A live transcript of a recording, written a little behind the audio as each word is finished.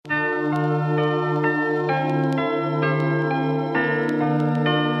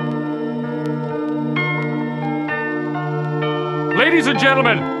Ladies and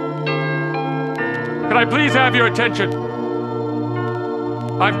gentlemen, can I please have your attention?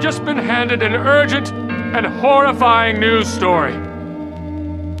 I've just been handed an urgent and horrifying news story.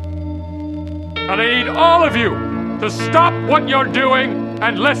 And I need all of you to stop what you're doing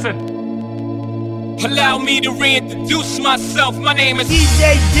and listen. Allow me to reintroduce myself. My name is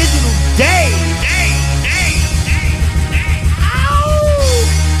DJ Digital Dave.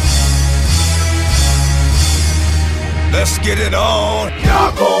 Let's get it on.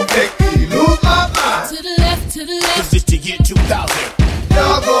 Y'all gon' make me lose my mind. To the left, to the left. 'Cause it's the year 2000.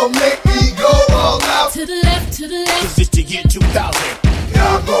 Y'all gon' make me go all out. To the left, to the left. 'Cause it's the year 2000.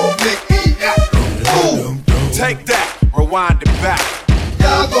 Y'all gon' make me act cool. Take that, rewind it back.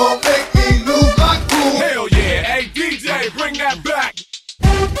 Y'all gon' make me lose my cool. Hell yeah, hey DJ, bring that back.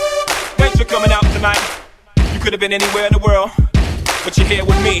 Thanks for coming out tonight. You could have been anywhere in the world, but you're here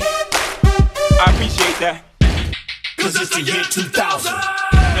with me. I appreciate that. 'Cause it's the year 2000.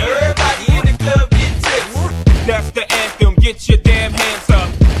 Everybody in the club get tips. That's the anthem, get your damn hands up.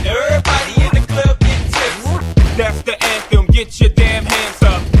 Everybody in the club get tips. That's the anthem, get your damn hands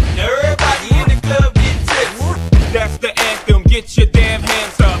up. Everybody in the club get tips. That's the anthem, get your damn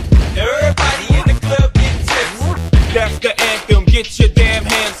hands up. Everybody in the club get tips. That's the anthem, get your damn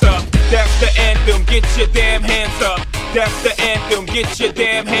hands up. That's the anthem, get your damn hands up. That's the anthem, get your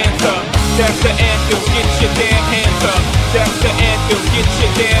damn hands up. That's the anthem, get your damn hands up. That's the anthem, get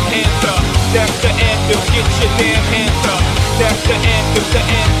your damn hands up. That's the anthem, get your damn hands up. That's the anthem, the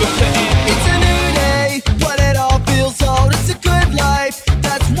anthem, the anthem. It's a new day, but it all feels old. It's a good life,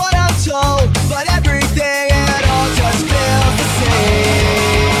 that's what I'm told. But everything, it all just feels the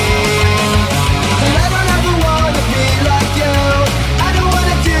same. And I don't ever wanna be like you. I don't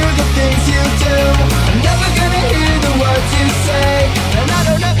wanna do the things you do. I'm never gonna hear the words you say. And I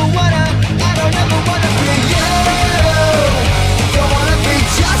don't ever wanna be you. Don't wanna be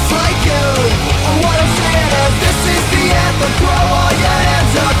just like you. And what I'm saying is this is the anthem. Throw all your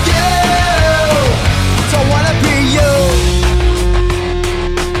hands up, you. Don't wanna be you.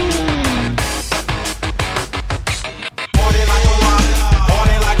 Party like a rock,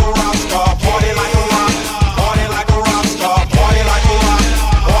 party like a rock star, party like a rock, party like a rock star, party like a rock,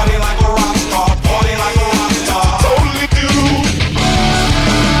 party like a rock star, party like a rock star. Totally do.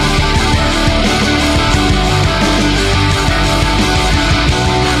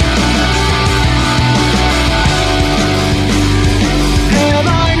 Am I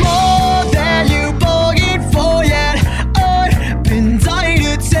more than you bargained for yet? I've been dying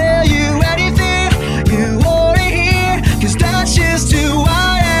to tell you anything you wanna hear, 'cause that's just who I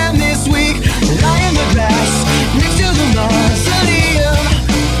am this week. Lying the best next to the mausoleum.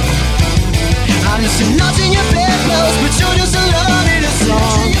 I'm just not in your bedclothes, but you're just alone in a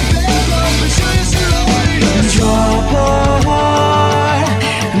song. Drop a heart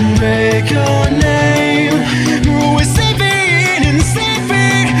and make your name. We're saving and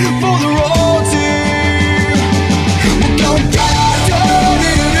saving for the road team. We're going down,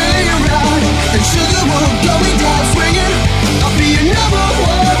 around, and sugar will going down swinging. I'll be your number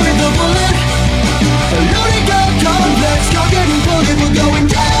one with a bullet. A loaded gun complex, cocked and bullet. We're going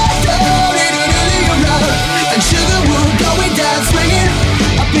down, around, and sugar will going down swinging.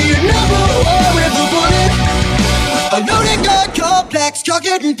 I'll be your number one with a bullet. A loaded gun complex, cock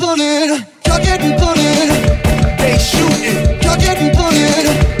it and pull it, cock it and pull it. They shooting, cock it and pull it.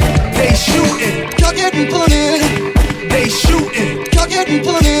 They shooting, cock it and pull it. They shooting, cock it and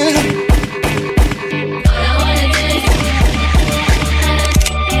pull it. All I wanna do is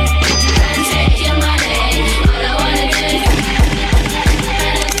take your money. All I wanna do is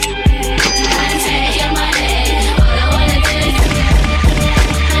take your money. All I wanna do is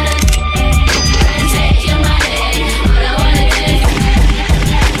take your money. All I wanna do is take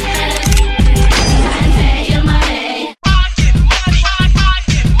your money.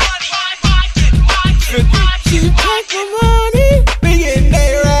 You take my money, we getting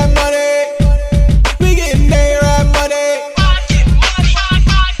there at money. We getting there at money.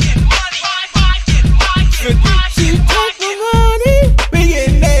 You take my money, we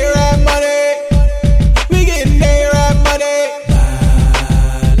getting there at money. We getting there at money.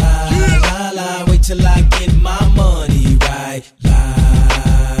 La la la, wait till I get my money right. La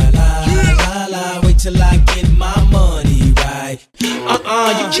la la la, wait till I get my money right.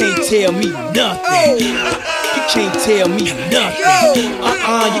 You can't tell me nothing. You can't tell me nothing.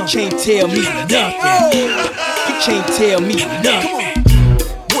 You can't tell me nothing. You can't tell me nothing.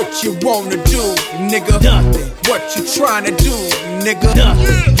 What you wanna do, nigga? Nothing. What you tryna do, nigga?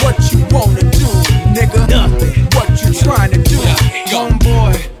 Nothing. What you wanna do, nigga? Nothing. What you tryna do?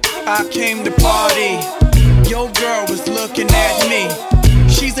 Homeboy, I came to party. Your girl was looking at me.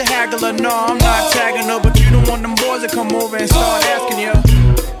 She's a haggler, no, I'm not tagging her, but you don't want them boys to come over and start asking you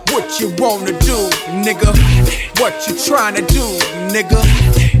what you wanna do, nigga. What you tryna do, nigga.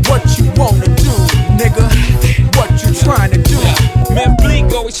 What you wanna do, nigga. What you tryna do. Man,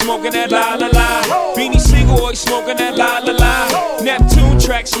 Blink always smoking that la la la. Beanie Siegel always smoking that la la la. Neptune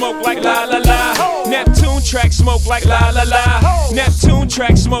track smoke like la la la. Neptune track smoke like la la la. Neptune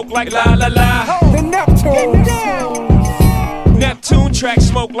track smoke like la la la. The Neptune. Neptune track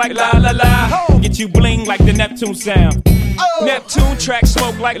smoke like la la la. Get you bling like the Neptune sound. Neptune track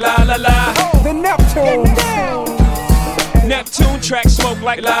smoke like la la la. The Neptune. Neptune track smoke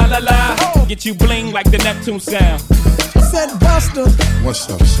like la la la. Get you bling like the Neptune sound. Said Buster, What's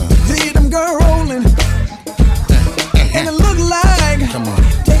up, son? see them girl rolling, and it look like Come on.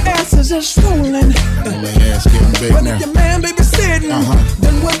 their asses are swollen. Their ass getting big But now. if your man baby sitting,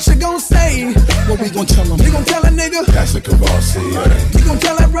 then what you gon' say? What we gon' tell them? You gon' tell a nigga? That's a Cavassier. You gon'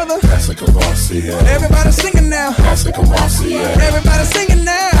 tell that brother? That's a Cavassier. Everybody singing now. That's a Cavassier. Everybody singing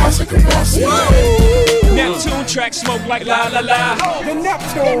now. That's a Cavassier. Neptune track smoke like la la la. The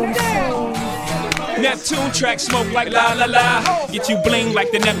Neptune. Neptune track smoke like la la la. Get you bling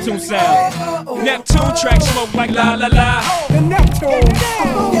like the Neptune sound. Neptune track smoke like la la la. The Neptune.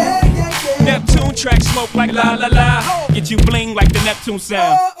 Neptune track smoke like la la la. Get you bling like the Neptune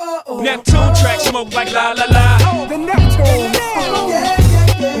sound. Neptune track smoke like la la la. The Neptune.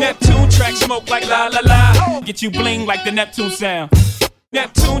 Neptune track smoke like la la la. Get you bling like the Neptune sound.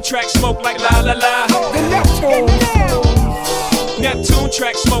 Neptune track smoke like la la la. The Neptune. Neptune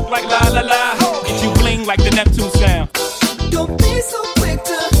track smoke like la la la. Get you bling like the Neptune sound. Don't be so quick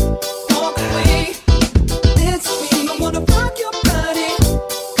to walk away. It's me. I wanna rock your body.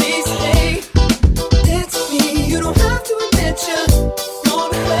 Please stay. It's me. You don't have to admit you're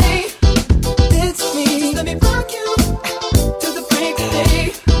blown away. It's me. Let me rock you till the break of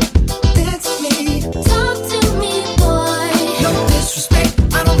day. It's me. Talk to me, boy. No disrespect.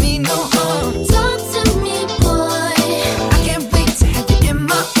 I don't mean no harm. Talk to me, boy. I can't wait to have you in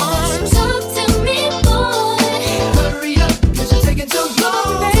my arms. Talk to me, boy. Hurry up, 'cause you're taking too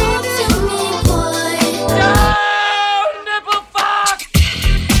long. Talk to me, boy. Nipple fuck!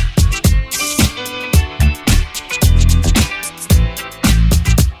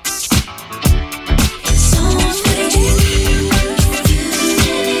 It's all for you. You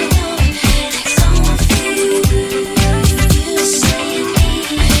really know it. It's all for you. You say you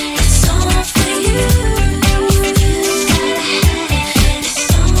need it. It's all for you. You gotta have it. It's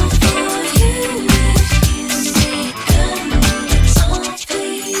all for you. You come. It's all for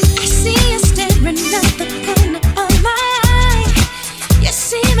you. I see you staring at the corner of my eye. You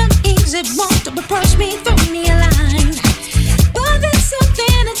seem uneasy, want to approach me through the line. But there's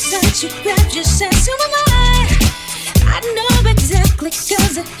something inside you grabs your sense of my mind. I know exactly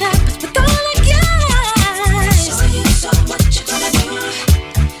 'cause it happens with all of guys. So what you gonna do?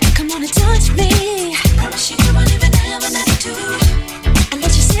 Come on and touch me. Promise you won't even have an attitude. I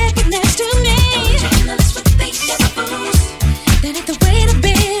let you sit next to me. That's what they never fools. That ain't the way to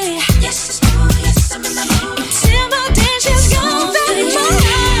be. Yes, it's cool. Yes, I'm in the mood. Intimidation's gone very far.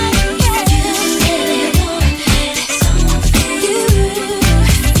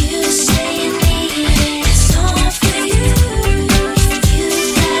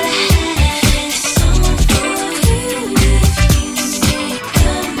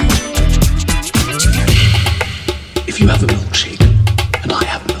 If you have a milkshake and I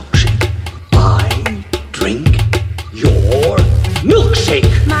have a milkshake, I drink your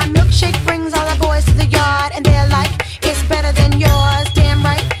milkshake. My milkshake brings all the boys to the yard, and they're like, it's better than yours. Damn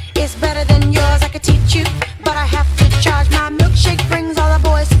right, it's better than yours. I could teach you, but I have to charge. My milkshake brings all the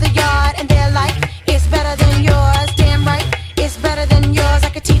boys to the yard, and they're like, it's better than yours. Damn right, it's better than yours. I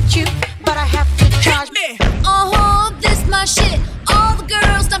could teach you, but I have to charge. This my shit. All the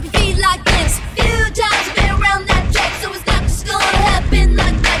girls stomp your feet like this. Few times I've been around that track, so it's not just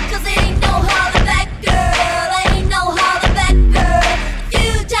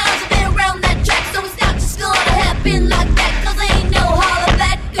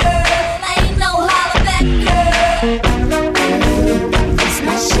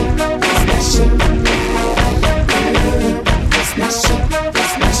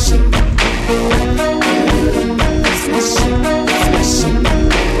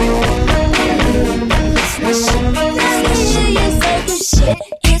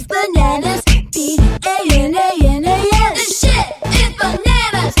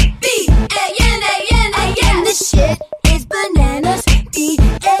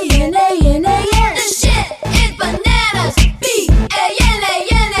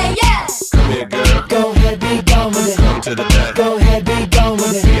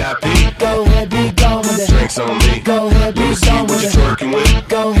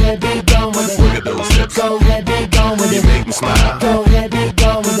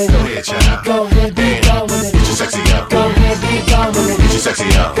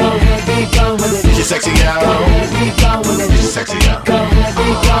sexy out. Go ahead, be gone with it. Get your sexy out. Go ahead, be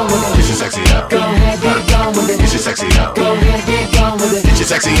gone with it. Get your sexy out. Go ahead, be gone with it. Get your sexy out. Go ahead, be gone with it. Get your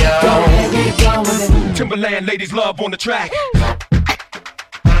sexy out. Go ahead, be gone with it. Timberland, ladies love on the track.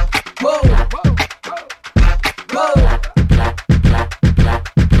 Whoa. Whoa.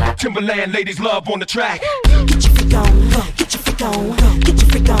 Timberland, ladies love on the track. Get your freak on, get your freak on, get your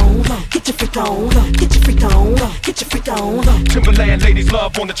freak on, get your freak on, get your freak on, get your freak on. Timberland, ladies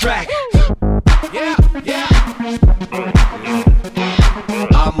love on the track. Yeah, yeah.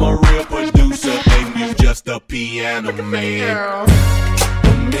 I'm a real producer and you just a piano man.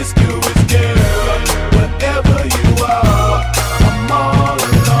 Promiscuous girl, whatever you are, I'm all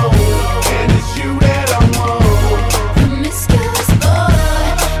alone, and it's you that I want. Promiscuous boy,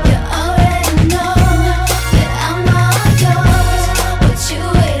 you already know that I'm all yours. What you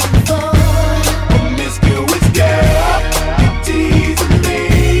waiting for? Promiscuous girl, you teasing me.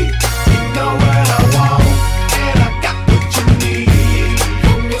 You know what I want, and I got what you need.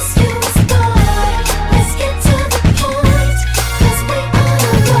 Promiscuous boy, let's get to the point, 'cause we on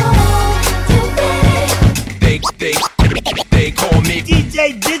a roll. You ready? They call me DJ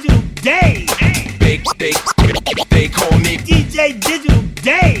Digital Dave. They call me DJ Digital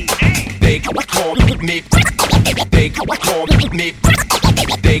Dave. They call me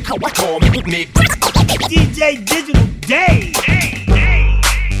DJ Digital Dave.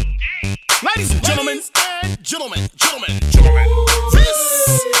 Ladies and gentlemen, this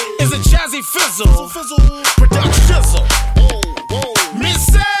is a Jazzy Fizzle production.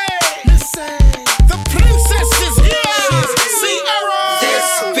 Missy, the princess is here. Sierra. This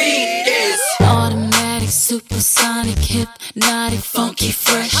beat is automatic, supersonic, hypnotic, funky,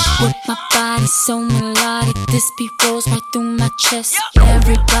 fresh. With my body so melodic, this beat rolls right through my chest.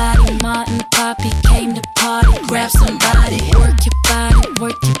 Everybody, Martin, Poppy came to party. Grab somebody, work your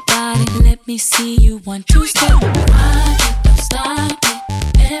body. Let me see you 1, 2 step. Rock it, don't stop it.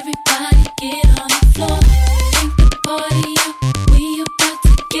 Everybody get on the floor. Take the party up, we about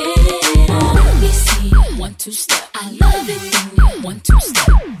to get it on. Let me see you 1, 2 step. I love it when you 1, 2 step.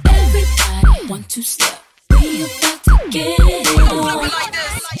 Everybody 1, 2 step. We about to get it on.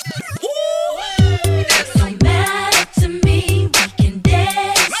 It don't matter to me, we can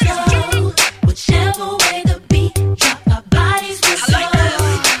dance slow. Whichever way the beat drop, our bodies will slow.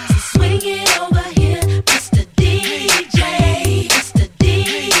 So swing it over here, Mr. DJ, Mr.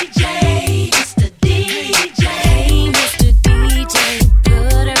 DJ, Mr. DJ. Hey, Mr. DJ,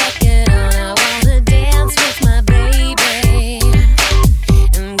 put a record on. I wanna dance with my baby.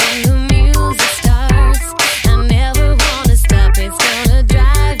 And when the music starts, I never wanna stop. It's gonna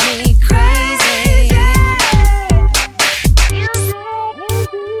drive me crazy.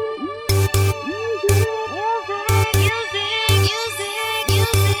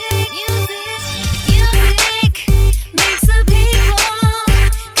 Music makes the people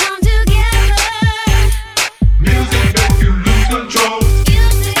come together. Music make you lose control.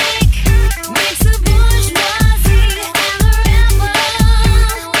 Music makes the bourgeoisie have a rebel.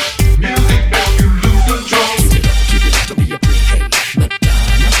 Music make you lose control.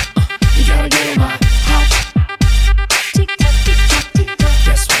 Tick tock, tick tock, tick tock.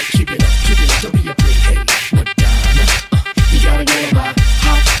 That's right, keep it up, don't be afraid, hey, Madonna. You gotta get my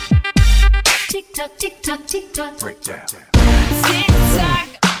hot. Tick tock, tick tock, tick tock. Break down. Tick tock,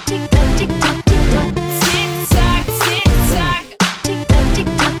 tick tock, tick tock, tick tock. Tick tock, tick tock, tick tock, tick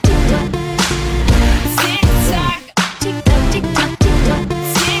tock, tick tock. Tick tock, tick tock, tick tock, tick tock.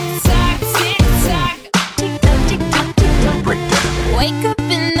 Tick tock, tick tock, tick tock, tick tock, tick tock. Break down. Wake up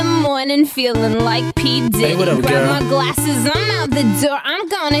in the morning feeling like P. Diddy. Hey, what up, Grab girl? my glasses, I'm out the door. I'm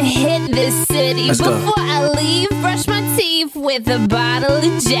gonna hit this city. Let's go. Before I leave, brush my teeth with a bottle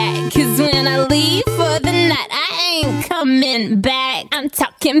of Jack. 'Cause when I leave for the night, I ain't coming back. I'm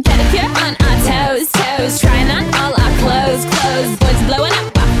talking pedicure on our toes, toes. Trying on all our clothes, clothes. Boys blowing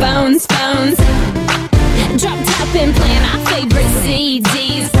up our phones, phones. Drop top and playing our favorite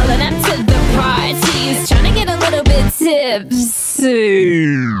CDs. Pulling up to the parties. Trying to get a little bit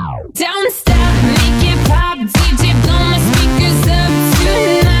tipsy. Don't stop, make it pop. DJ, blow my speakers up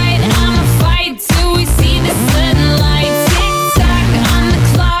tonight. I'ma fight till we see the sunlight. Tick tock on the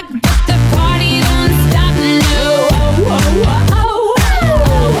clock, but the party don't stop. No. Don't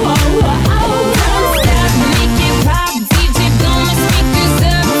stop, make it pop. DJ, blow my speakers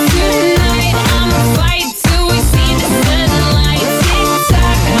up tonight. I'ma fight till we see the sunlight. Tick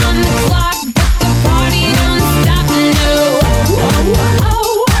tock on the clock, but the party don't stop. No.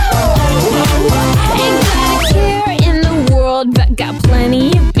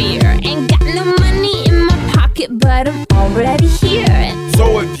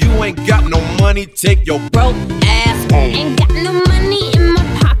 money, take your broke ass home. Ain't got no money in my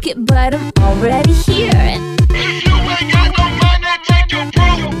pocket, but I'm already here. If you ain't got no money, take your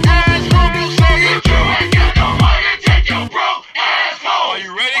broke ass home. You say it. If you ain't got no money, take your broke ass home. Are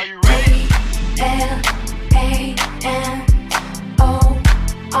you ready? Are you ready? L-A-M-O-R-O-U-S,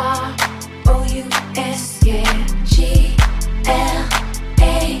 yeah. G-L-A-M-O-R-O-U-S.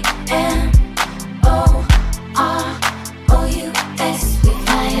 We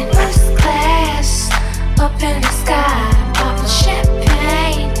flying first class up in the sky, popping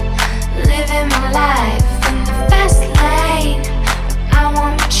champagne, living my life in the fast lane. I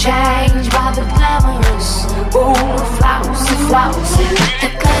wanna change by the glamorous, ooh, flousy, flousy, the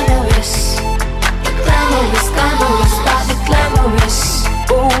glamorous, glamorous, glamorous, by the glamorous,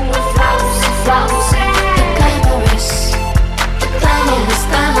 ooh, flousy, flousy, the glamorous, glamorous,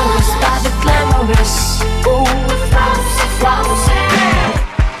 glamorous, by the glamorous, ooh, flousy, flousy.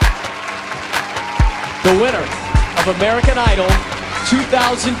 The winner of American Idol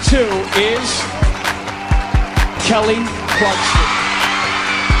 2002 is Kelly Clarkson.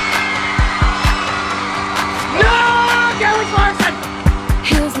 No, Kelly Clarkson!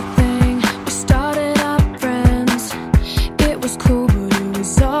 Here's the thing, we started out friends. It was cool, but it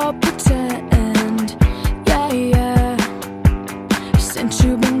was all pretend. Yeah, yeah. Since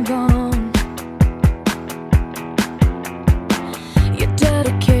you've been gone, you're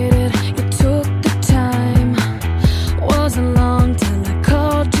dedicated, you took the time. Wasn't long till I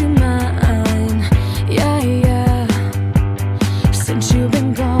called you mine. Yeah, yeah. Since you've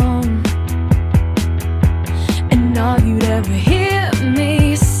been gone, and all you'd ever hear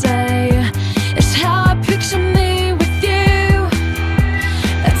me say is how I picture me with you.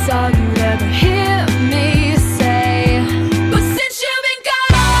 That's all you'd ever hear me say. But since you've been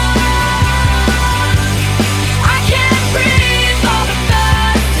gone, I can't breathe for the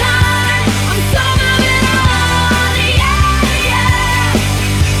first time. I'm so moving on, yeah, yeah.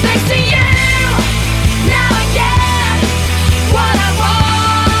 Thanks to you, now I get what I want.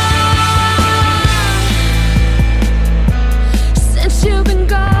 Since you've been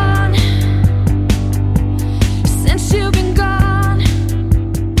gone, since you've been gone.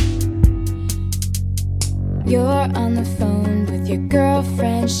 You're on the phone with your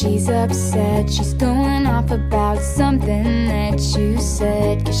girlfriend, she's upset. She's going off about something that you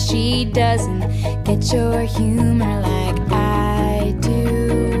said, 'cause she doesn't get your humor like I do.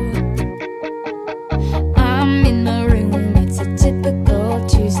 I'm in my room, it's a typical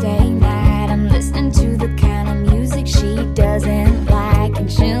Tuesday night. I'm listening to the kind of music she doesn't like, and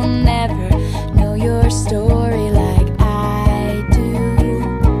she'll never know your story like I do.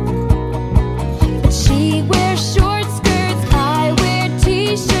 But she wears short skirts, I wear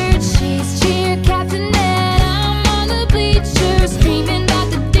t-shirts. She's cheer captain and I'm on the bleachers, dreaming about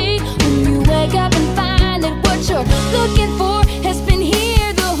the day when you wake up and find that what you're looking for has been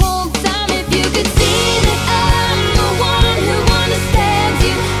here the whole time. If you could see that I'm the one who understands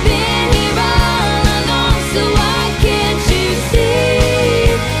you, been here all along, so why can't you see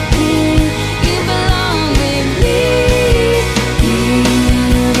you belong with me? You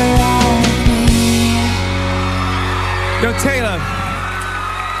belong with me. Yo, Taylor,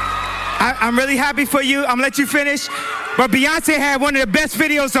 I'm really happy for you. I'm gonna let you finish. But Beyonce had one of the best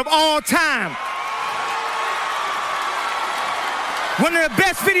videos of all time. One of the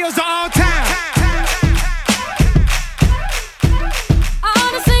best videos of all time. All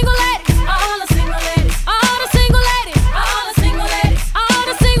the single ladies, all the single ladies, all the single ladies, all the single ladies, all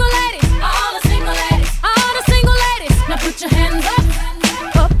the single ladies, all the single ladies, all the single ladies. Now put your hands up,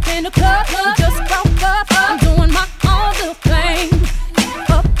 up in the club, just broke up. I'm doing my own little thing.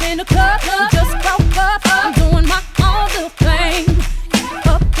 Up in the club, just broke up. I'm doing my own little thing.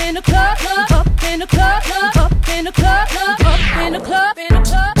 Up in the club, up in the club, up in the club, up in the club, in the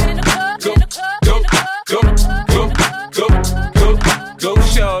club, in the club, in the club, in the club. Go,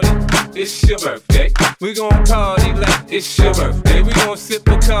 shorty, it's your birthday. We gon' party like it's your birthday. We gon' sip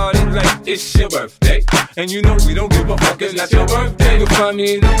Bacardi like it's your birthday. And you know we don't give a fuck, it's not your birthday. You'll find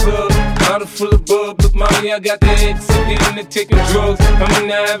me in the club, bottle full of bub. Look, mommy, I got the X, I'm into taking drugs. I'm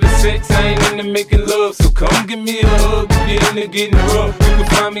into having sex, I ain't into making love. So come give me a hug, if you're into getting rough. You can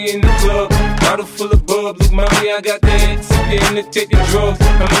find me in the club, bottle full of bub. Look, mommy, I got the X, I'm into taking drugs.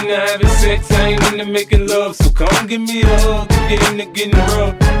 I'm into having sex, I ain't into making love. So come give me a hug, if you're into getting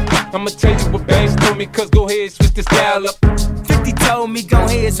rough. I'ma tell you what banks told me, cause go ahead, switch the style up. 50 told me go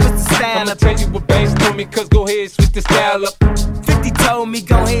ahead, switch the style I'ma up. tell you what Banks told me, cause go ahead, switch the style up. 50 told me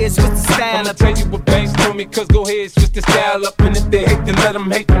go ahead, switch the style I'ma up. tell you what Banks told me, cause go ahead, switch the style up. And if they hate, then let them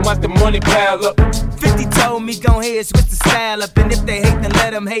hate, then watch the money pile up. 50 told me go ahead, switch the style up. And if they hate, then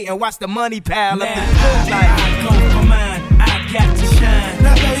let them hate and watch the money pile up. Now, I go for mine, I got to shine.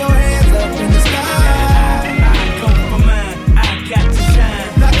 Now throw your hands up in the sky. I go for mine, I got to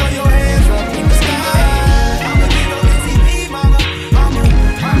shine. Now throw your hands up in the sky. I'ma get on this TV, mama. I'ma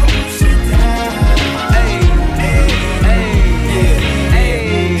push it down.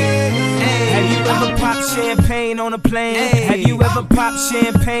 Have you ever popped champagne on a plane? Have you ever popped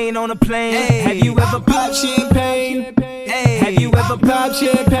champagne on a plane? Have you ever popped champagne? Have you ever popped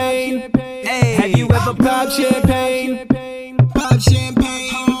champagne? Have you ever popped champagne? Pop champagne.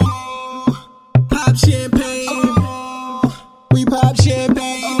 Pop champagne. We pop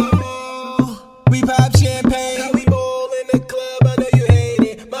champagne. We pop champagne. How we ball in the club, I know you hate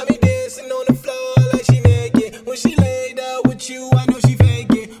it. Mommy dancing on the floor like she naked. When she laid out with you, I know she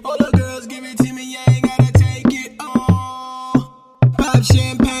fake it. All the girls give it to me, I ain't gotta take it. Pop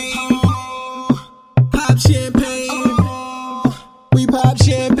champagne. Pop champagne. We pop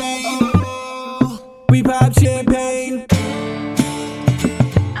champagne. We pop champagne.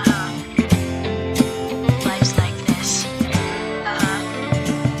 Life's like this.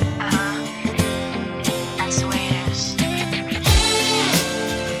 That's the way it is.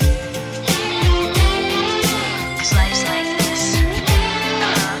 'Cause life's like this.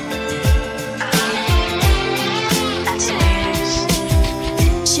 That's the way it is.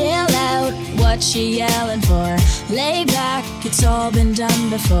 Chill out, what you yelling for? Lay back, it's all been done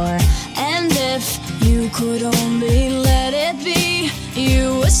before. And if you could only let it be,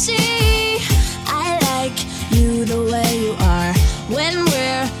 you would see I like you the way you are. When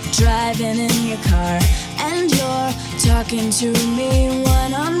we're driving in your car and you're talking to me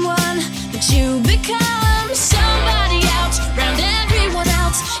one-on-one, but you become somebody else around everyone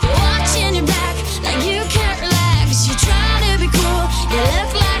else. You're watching your back like you can't relax. You're trying to be cool, you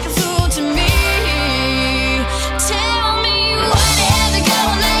look like a fool to me. Tell me why they have to go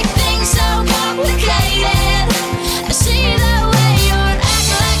and make things so complicated. I see the way you're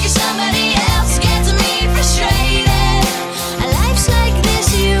acting like you're somebody else, gets me frustrated. Life's like this,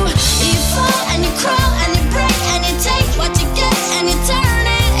 you fall and you crawl and you break and you take what you get and you turn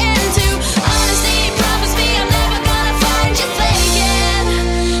it into honesty. Promise me I'm never gonna find you faking.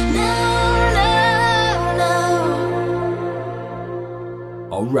 No, no, no.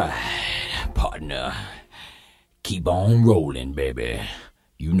 Alright, partner. Keep on rolling, baby.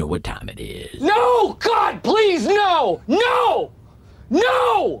 You know what time it is. No! God, please, no! No!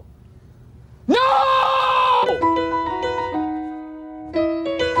 No! No!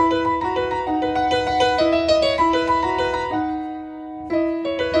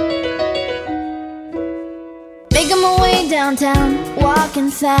 Making my way downtown, walking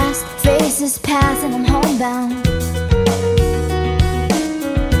fast, faces pass and I'm homebound.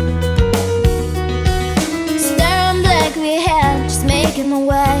 Staring blankly ahead, just making my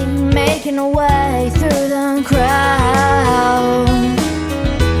way through the crowd.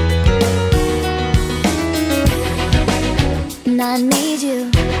 And I need you,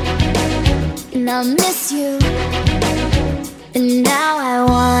 and I miss you, and now I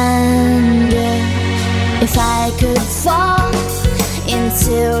wonder if I could fall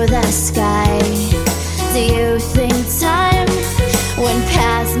into the sky. Do you think time would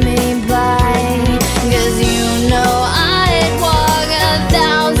pass me by? 'Cause you know I'd walk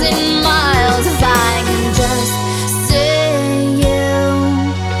 1,000 miles if I can just see you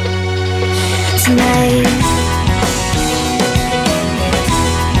tonight.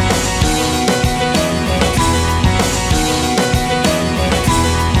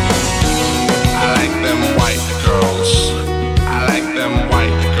 I like them white girls. I like them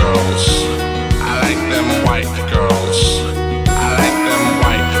white girls. I like them white girls. I like them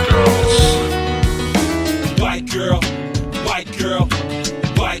white girls. White girl, white girl,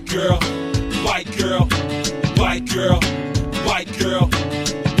 white girl, white girl, white girl, white girl,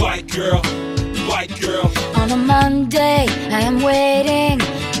 white girl, white girl. On a Monday, I am waiting.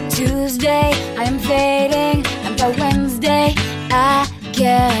 Tuesday, I am fading. And by Wednesday, I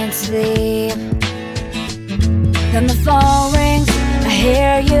can't sleep. Then the phone rings, I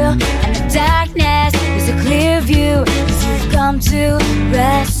hear you, and the darkness is a clear view. 'Cause you've come to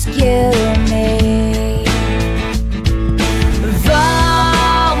rescue me.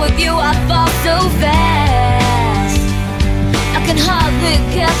 Fall with you, I fall so fast. I can hardly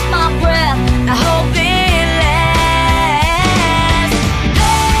catch my breath. I hope it lasts.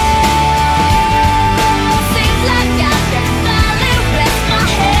 Oh, seems like I've been falling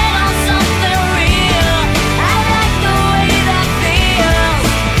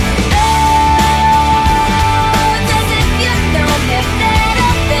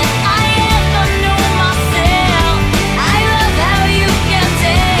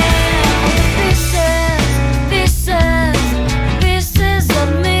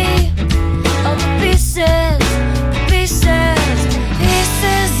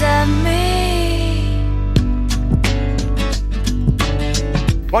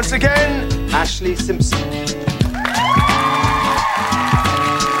Once again, Ashley Simpson.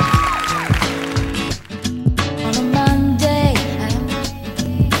 On a Monday,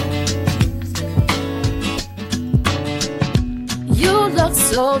 you look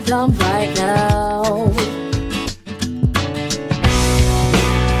so dumb right now.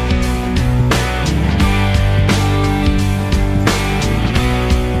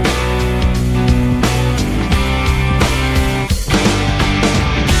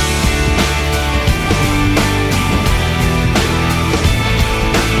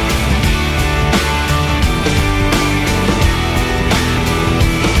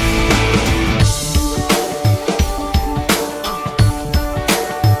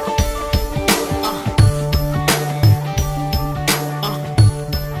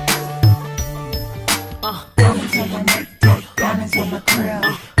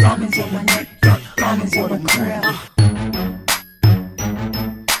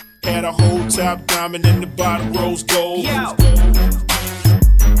 Had a whole top diamond and the bottom rose gold. Yo.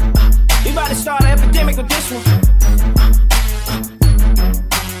 We about to start an epidemic with this one.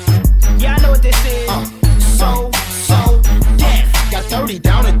 Yeah, I know what this is. So death. Got 30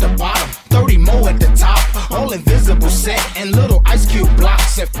 down at the bottom, 30 more at the top. All invisible set and little ice cube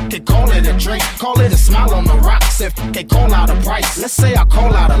blocks. If they call it a drink, call it a smile on the rocks. If they call out a price, let's say I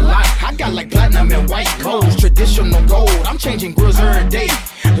call out a lot. I got like platinum and white clothes, traditional gold. I'm changing grills every day,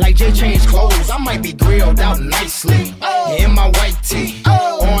 like Jay changed clothes. I might be grilled out nicely in my white tee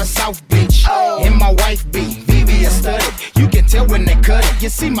on South Beach. In my wife beat, VVS studded. You can tell when they cut it. You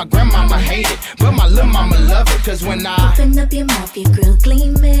see, my grandmama hate it, but my little mama love it. Cause when I open up your mouth, your grill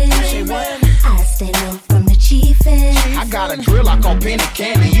gleaming. I stay low from the chiefin'. I got a grill I call penny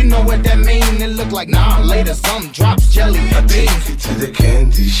candy. You know what that mean? It look like later some drops jelly. I take you to the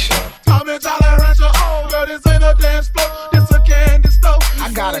candy shop. I'm in Jolly Rancher, oh, girl, this ain't a dance floor, this a candy store.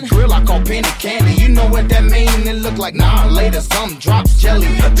 I got a grill I call penny candy. You know what that mean? It look like later some drops jelly.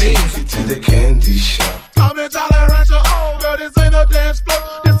 I take you to the candy shop. I'm in Jolly Rancher, oh, girl, this ain't a dance floor,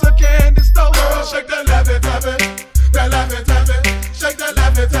 this a candy store. Girl, shake that laffy-taffy, that laffy-taffy, shake that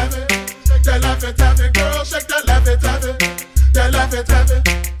laffy-taffy, shake that laffy-taffy, girl, shake that laffy-taffy, that laffy-taffy,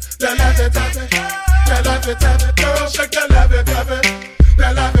 that laffy-taffy, that laffy-taffy, girl, shake that laffy-taffy.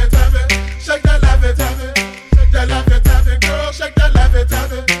 That laffy-taffy, shake that laffy-taffy, that laffy-taffy, girl, shake that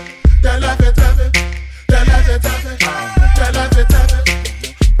laffy-taffy, that laffy-taffy, that laffy-taffy, that laffy-taffy.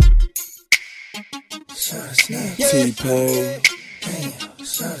 T-Pain,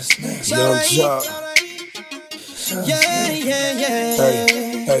 Young Jock.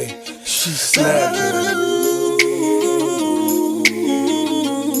 Hey, she snapping.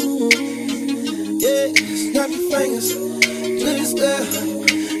 Snap your fingers, please there.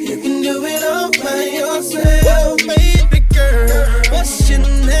 You can do it all by yourself. Baby girl, what's your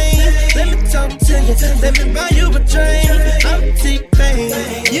name? Let me talk to you, let me buy you a drink. I'm T-Pain,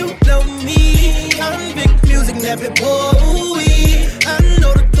 you know me. I'm big music, never boy. I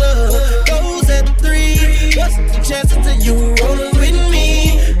know the club goes at 3. What's the chances of you rolling with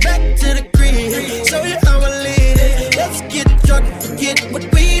me? Back to the crib, show you how I live it. Let's get drunk and forget what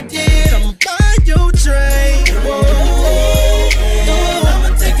we did. I'm buy you drink. I'ma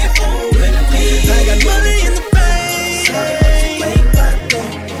take it home with me. I got money in the bank.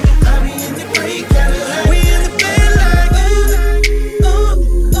 I be in the great Cadillac. We in the bed like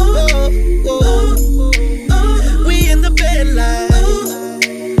we in the bed like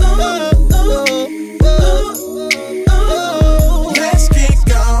let's get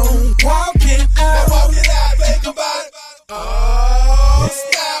gone, walk it out. Walk it out, think about it. Oh,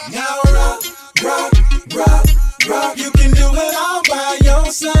 stop. Now rock, you can do it all by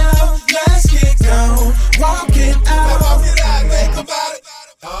yourself. Let's get gone, walk it out. Walk it out, think about it.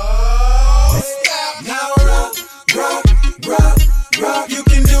 Oh, stop. Now rock, you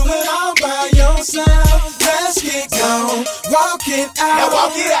can do it all by yourself. Let's get gone, walk it out. Now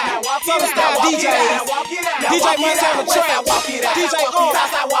walk it out. Superstar DJs. DJ Montana Trap. DJ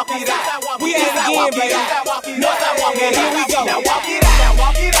Southside walk it out. We did it again, baby. Northside walk it out. Here we go. Now walk it out. Now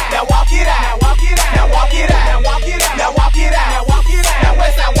walk it out. Now walk it out. Now walk it out. Now walk it out. Now walk it out. Now walk it out. Now walk it out. Now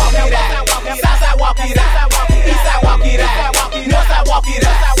Westside walk it out. Southside walk it out. Eastside walk it out. Northside walk it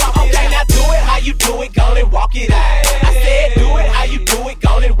out. Okay, now do it how you do it. Go and walk it out. I said do it how you do it.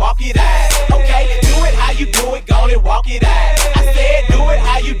 Go and walk it out. Okay, do it how you do it. Go and walk it out. I said do it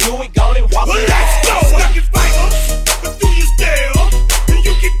how you do it. Go and walk it out. Let's go. Snap your fingers, but do you still?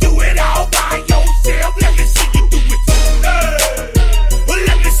 You can do it all by yourself. Let me see you do it.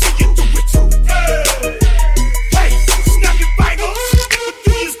 Let me see you do it. Hey, snap your fingers, but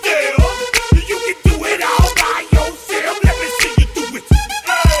do you still? You can do it all by yourself. Let me see you do it.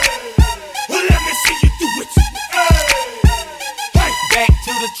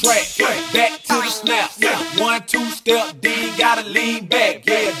 the track, back to the snap. 1, 2 step, then gotta lean back.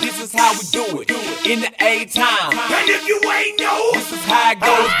 Yeah, this is how we do it in the A-time. And if you ain't know, this is how it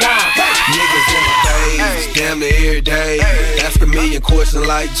goes down. Niggas in my days, damn near every day. Ask a million questions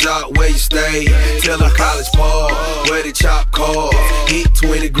like Jock, where you stay? Tell them College Park, where they chop cars. Hit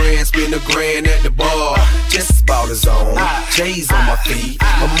 20 grand, spend a grand at the bar. Just about his own, J's on my feet.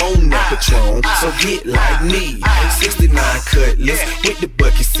 I'm on that Patron, so get like me. 69 Cutlass with the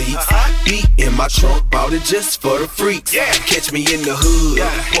bucket seats. Beat in my trunk, bought it just for the freaks. Catch me in the hood,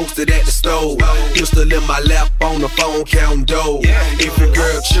 posted at the store. Pistol in my lap on the phone, counting dough. If a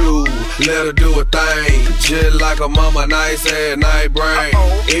girl choose, let her do a thing. Just like a mama, nice ass night brain.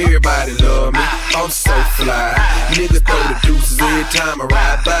 Everybody love me, I'm so fly. Nigga throw the deuces every time I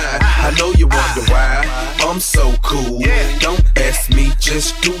ride by. I know you wonder why, I'm so cool. Don't ask me,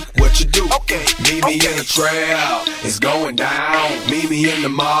 just do what you do. Meet me in the trap, it's going down. Meet me in the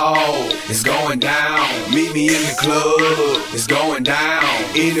mall, it's going down. Meet me in the club, it's going down.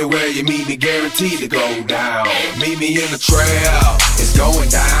 Anywhere you meet me, guaranteed to go down. Meet me in the trap, it's going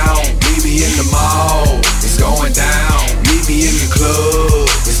down. Meet me in the mall, it's going down. Meet me in the club,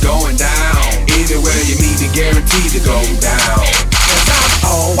 it's going down. Anywhere you meet me, guaranteed to go down.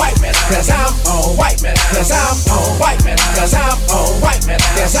 On white man, cause I'm on white man, cause I'm on white man, cause I'm on white man,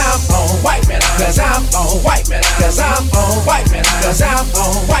 cause I'm on white man, cause I'm on white man, cause I'm on white man, cause I'm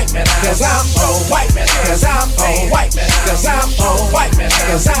on white man, cause I'm on white man, cause I'm on white man, cause I'm on white man,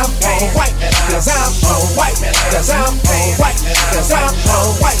 cause I'm on white man, cause I'm on white man, cause I'm on white man, cause I'm on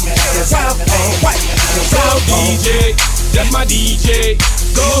white man, cause I'm on white man, cause I'm DJ, that's my DJ,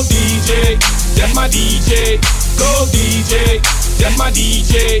 go DJ, that's my DJ, go DJ. That's my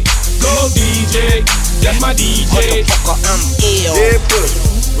DJ, go DJ, that's my DJ. Motherfucker, I'm ill. Yeah, buddy,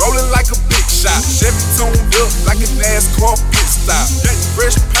 rolling like a big shot. Chevy tuned up like a NASCAR pit stop.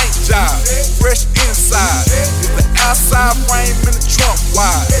 Fresh paint job, fresh inside. If the outside frame in the trunk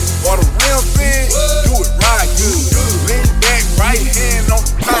wide, or the rim thin, do it right good. Lean back, right hand on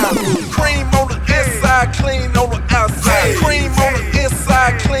the power. Cream on the inside, clean on the outside. Cream on the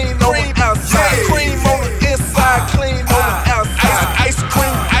inside, clean on the outside. Cream on the inside, clean on the outside. Ice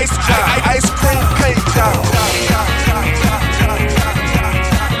cream, ice job, ice cream paint job.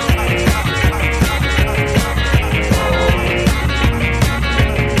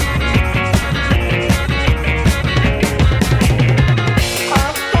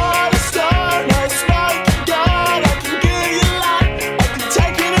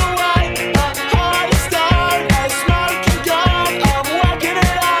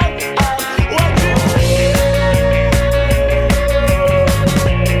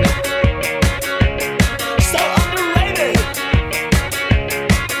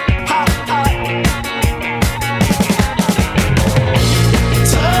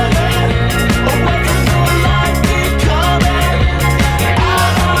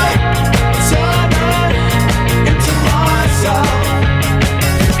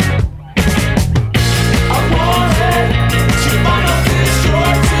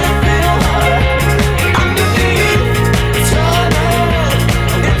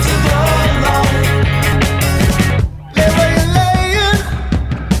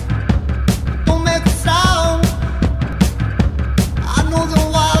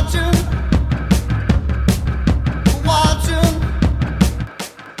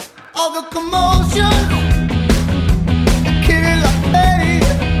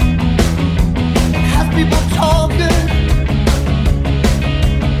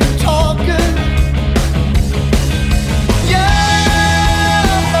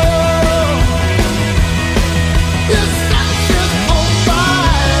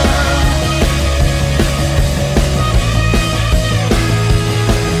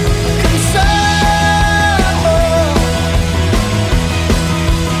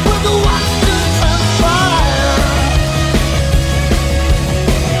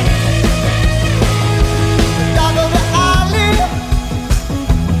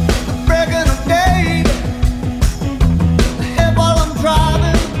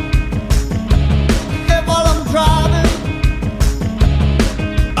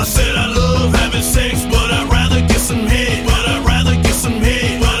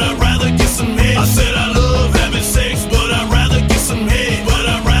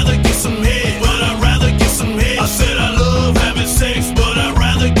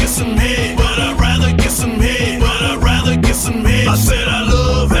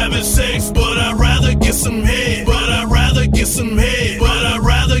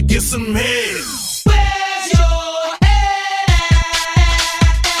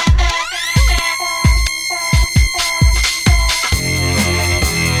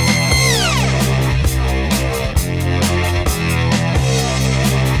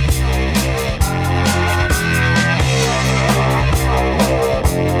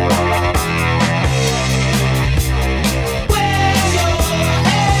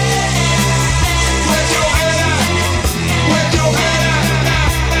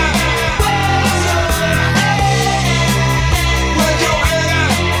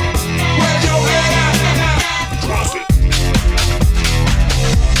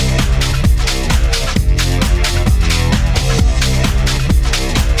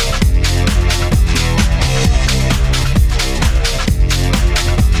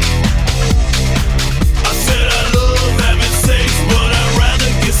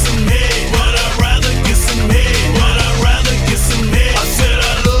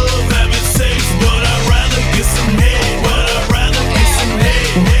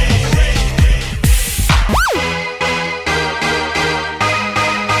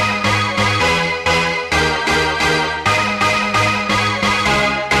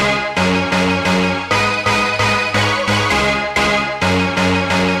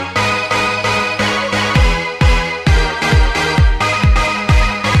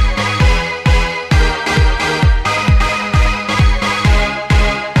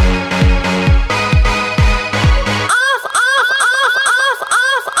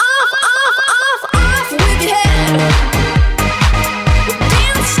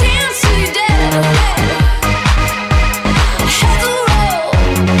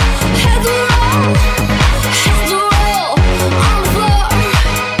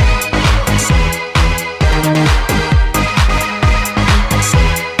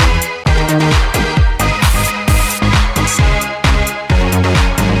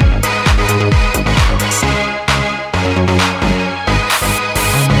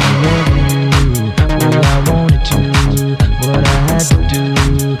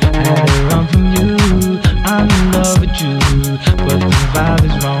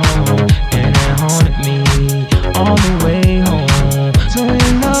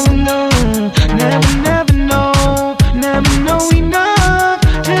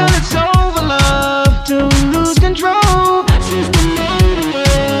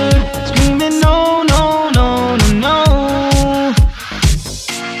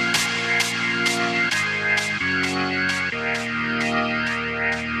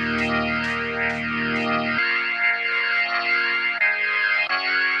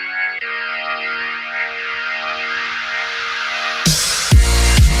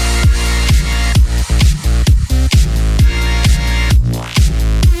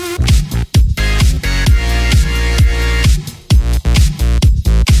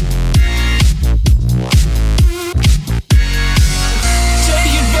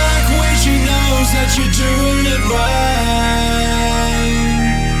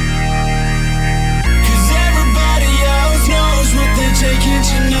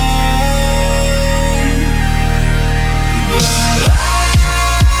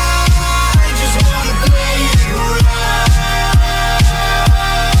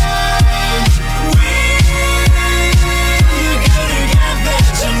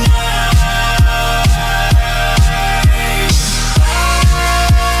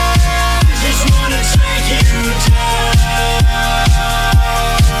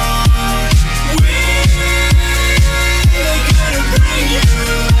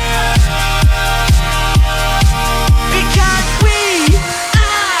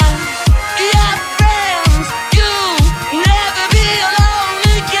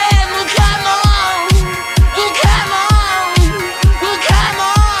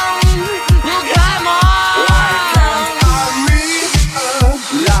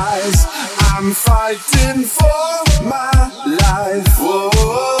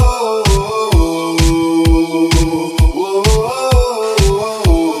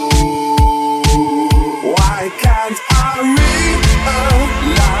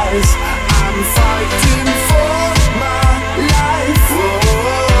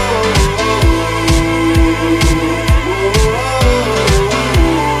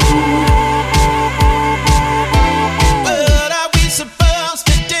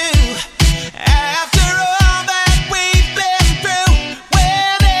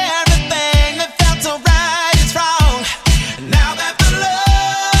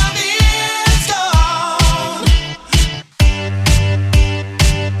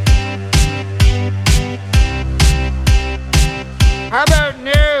 your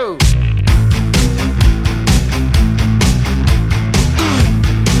news.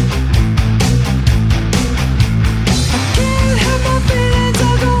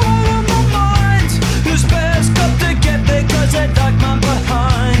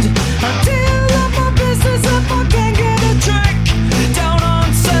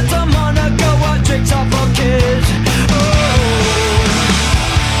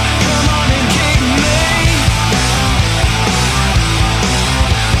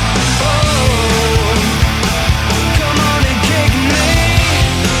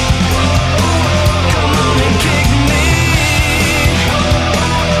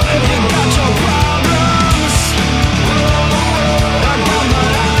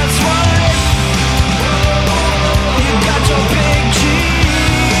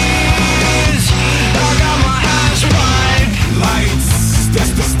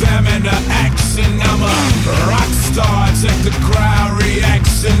 Check the crowd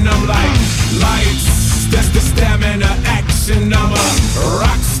reaction. I'm like lights. That's the stamina action. I'm a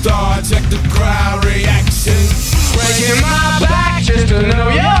rock star. Check the crowd reaction. Breaking my back just to know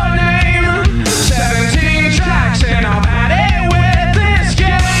your name. 17 tracks and I've had it with this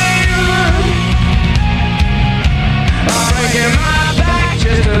game. I'm breaking my back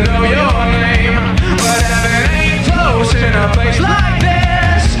just to know your name. But heaven ain't close in a place like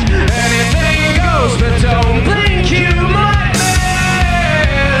this. Anything goes, but don't think you might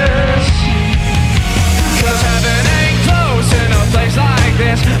miss. 'Cause heaven ain't close in a place like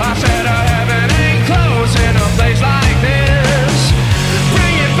this. I said heaven ain't close in a place like this.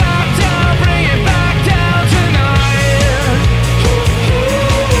 Bring it back down tonight.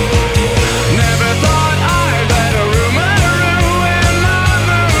 Never thought I'd let a rumor ruin my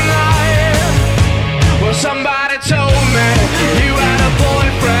moonlight. Well, somebody told me you had a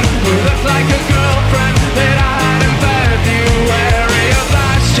boyfriend who looked like a girlfriend that I had in February of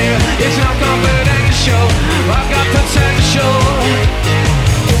last year. It's not confidential, I've got potential.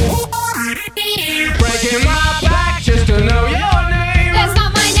 Breaking my back just to know your name. That's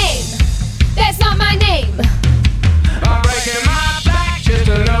not my name. That's not my name. I'm breaking my back just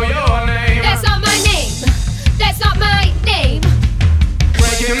to know your name. That's not my name. That's not my name.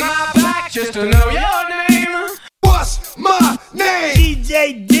 Breaking my back just to know your name. What's my name?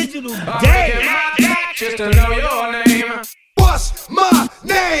 DJ Digital I'm Day. breaking my back just to know your name. What's my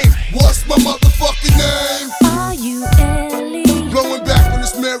name? What's my motherfucking name? Are you Ellie? Blowing back on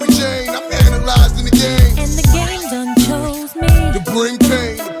this Mary Jane. I'm analyzing the game. And the game done chose me. To bring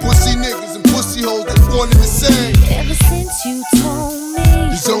pain to pussy niggas and pussy hoes that wanted the same. Ever since you told me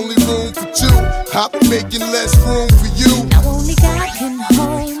There's only room for two. I've been making less room for you. now only God can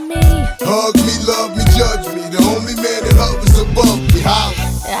hold me. Hug me, love me, judge me. The only man that hovers above me. Holla.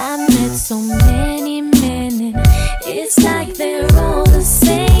 I met so many men and it's like they're all the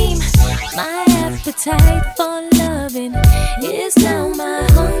same. My appetite for loving is now my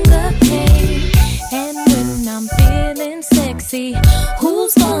hunger pain. And when I'm feeling sexy,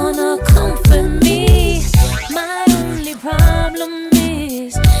 who's gonna comfort me? My only problem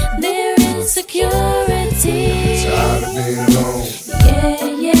is their insecurity. Tired of being alone. Yeah,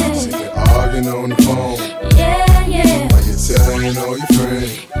 yeah, Sick of arguing on the phone. yeah, yeah, While you're telling all your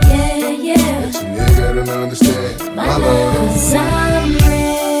friends. yeah, yeah. But you nigga don't understand my love. 'Cause I'm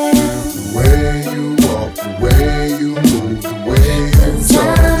real. The way you walk, the way you move, the way you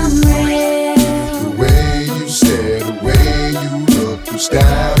talk, I'm real. the way you stare, the way you look, you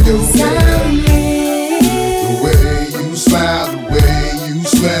style your hair, I'm real. the way you smile, the way you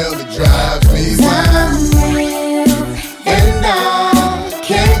smell, it drives me wild. I'm real. And I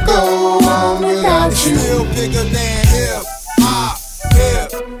can't go on without you. Still bigger than hip hop,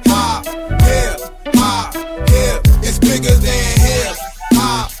 hip hop, hip hop, hip. It's bigger than hip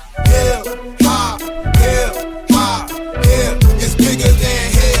hop, hip hop, hip hop, hip. It's bigger than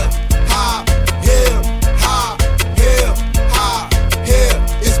hip hop, hip hop, hip hop, hip.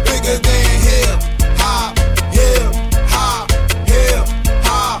 It's bigger than hip hop, hip hop, hip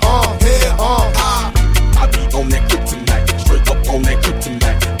hop, hip hop. I be on that kryptonite, straight up on that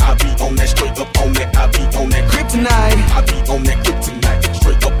kryptonite. I be on that straight up on that. I be on that kryptonite. I be on that kryptonite,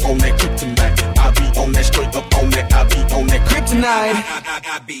 straight up on that kryptonite. I be on that straight up on that. I be on that kryptonite.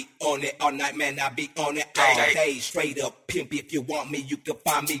 I be on it all night, man. I be on it all day. Straight up pimp. If you want me, you can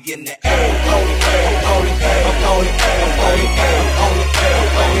find me in the air. I'm on it, I'm on it, I'm on it, I'm on it, I'm on it,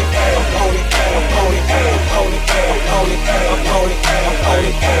 I'm on it, I'm on it, I'm on it, I'm on it, I'm on it, I'm on it, I'm on it, I'm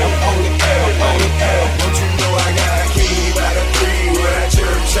on it, I'm on it. Don't you know I got a key by the three where I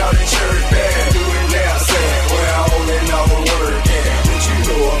church out in church band. Do it now, say it where I hold it all the word. Yeah, what you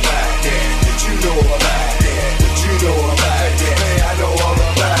know about that? What you know about that? What you know about that? Man, I know all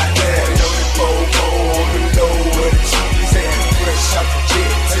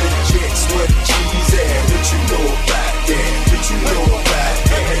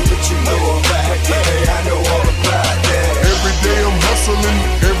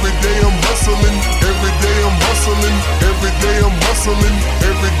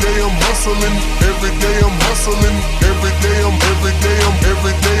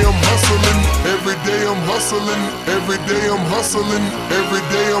day I'm hustling, every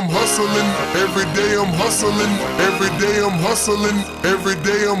day I'm hustling, every day I'm hustling, every day I'm hustling, every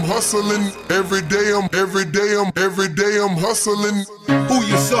day I'm hustling, every day I'm hustling. Who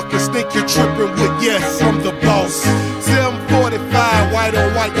you suckers think you're tripping with? Yes, I'm the boss. 745, white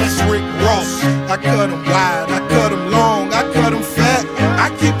on white, that's Rick Ross. I cut them wide, I cut them long, I cut them fat. I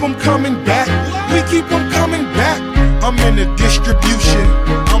keep them coming back, we keep them coming back. I'm in the distribution,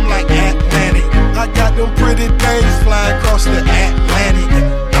 I'm like Atlantic. I got them pretty things flying across the Atlantic.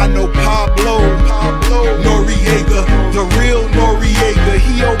 I know Pablo Noriega, the real Noriega.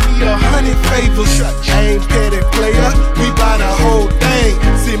 He owe me 100 favors. I ain't petty player, we buy the whole thing.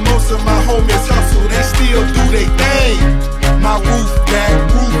 See, most of my homies hustle, they still do they thing. My roof back,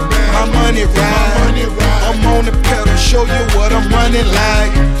 my money ride. I'm on the pedal, show you what I'm running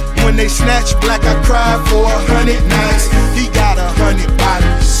like. When they snatch black, I cry for 100 nights. He got 100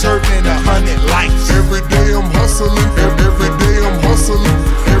 bodies, serving 100 lives. Every day I'm hustling, every day I'm hustling,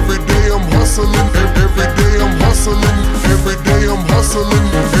 every day I'm hustling, every day I'm hustling, every day I'm hustling,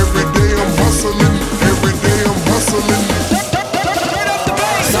 every day I'm hustling, every day I'm hustling.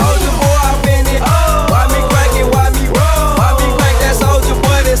 Soldier boy, I been it. Why me crank it? Why me roll? Why me crank that soldier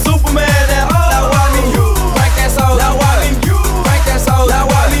boy? That Superman. That now why me crank that soldier? Now why me crank that soldier? Now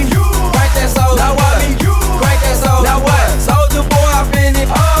why me crank that soldier? Now why me crank that soldier? Now what? Soldier boy, I been it.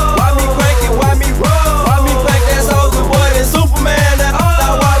 Why me crank it? Why me roll? Why me crank that soldier boy? That Superman. That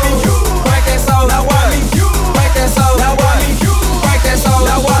now why me crank that soldier? Now why me crank that soldier? Now why me crank that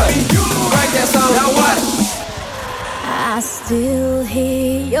soldier? Now why me crank that soldier? Now what? I still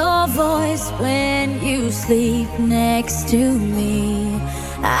hear your voice when you sleep next to me.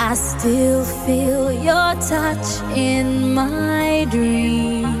 I still feel your touch in my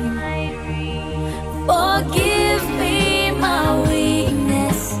dream. Forgive me my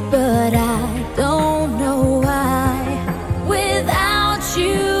weakness, but I don't know why. Without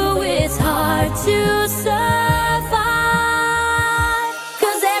you, it's hard to survive.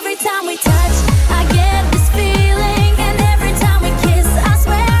 'Cause every time we touch, I get this feeling, and every time we kiss, I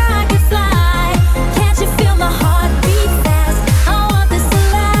swear I could fly. Can't you feel my heart beat fast? I want this to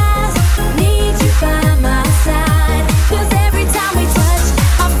last. Need you by my side. 'Cause every time we touch,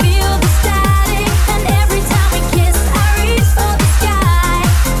 I feel the static, and every time we kiss, I reach for the sky.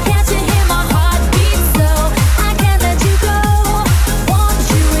 Can't you hear my heart beat so? I can't let you go. Want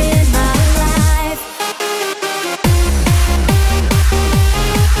you in my life.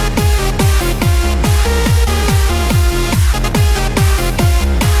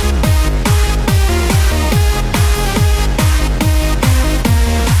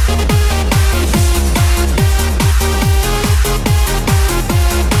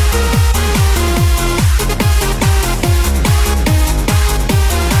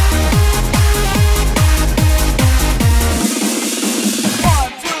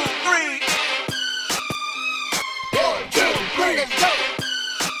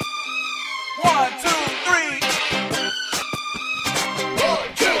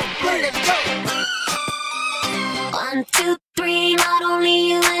 One, two, three, not only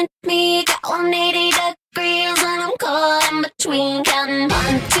you and me, got 180 degrees and I'm caught in between. Counting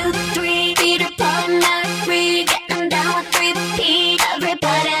 1, 2, 3, Peter Pan, Mary, getting down with 3P.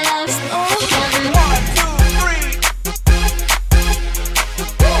 Everybody loves counting 1, 2, 3.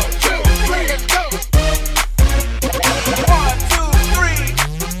 1, 2, 3, let's go. 1, 2, 3.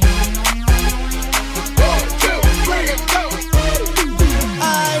 1, 2, 3, let's go.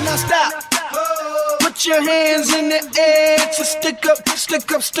 Alright, now stop. Put your hands in the air to stick up,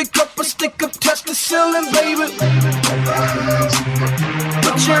 stick up, stick up, or stick up, touch the ceiling, baby.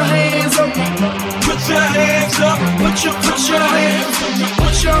 Put your hands up, put your hands up, put your hands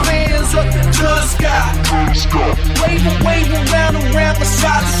up to the sky. Wave around from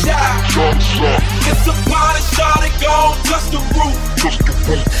side to side. It's a party, shawty, gon' touch the roof.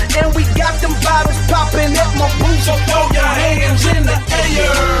 And we got them bottles popping at my booth. So throw your hands in the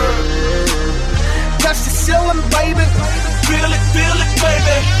air. Touch the ceiling, baby. Feel it,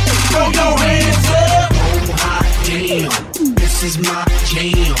 baby. Throw your hands up. Oh, hot damn, this is my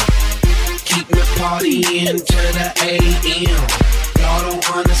jam. Keep me partying to the AM. Y'all don't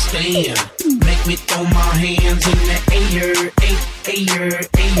understand. Make me throw my hands in the air, air.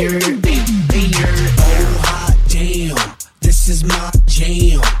 Oh, hot damn, this is my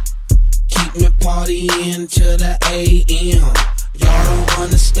jam. Keep me partying to the AM. Y'all don't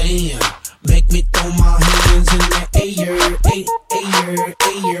understand. Make me throw my hands in the air,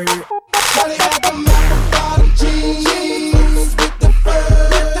 air. Shawty got the motherfucking jeans with the fur.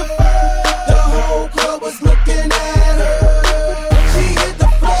 The whole club was looking at her. She hit the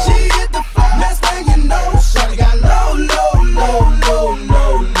floor. Next thing you know, shawty got low.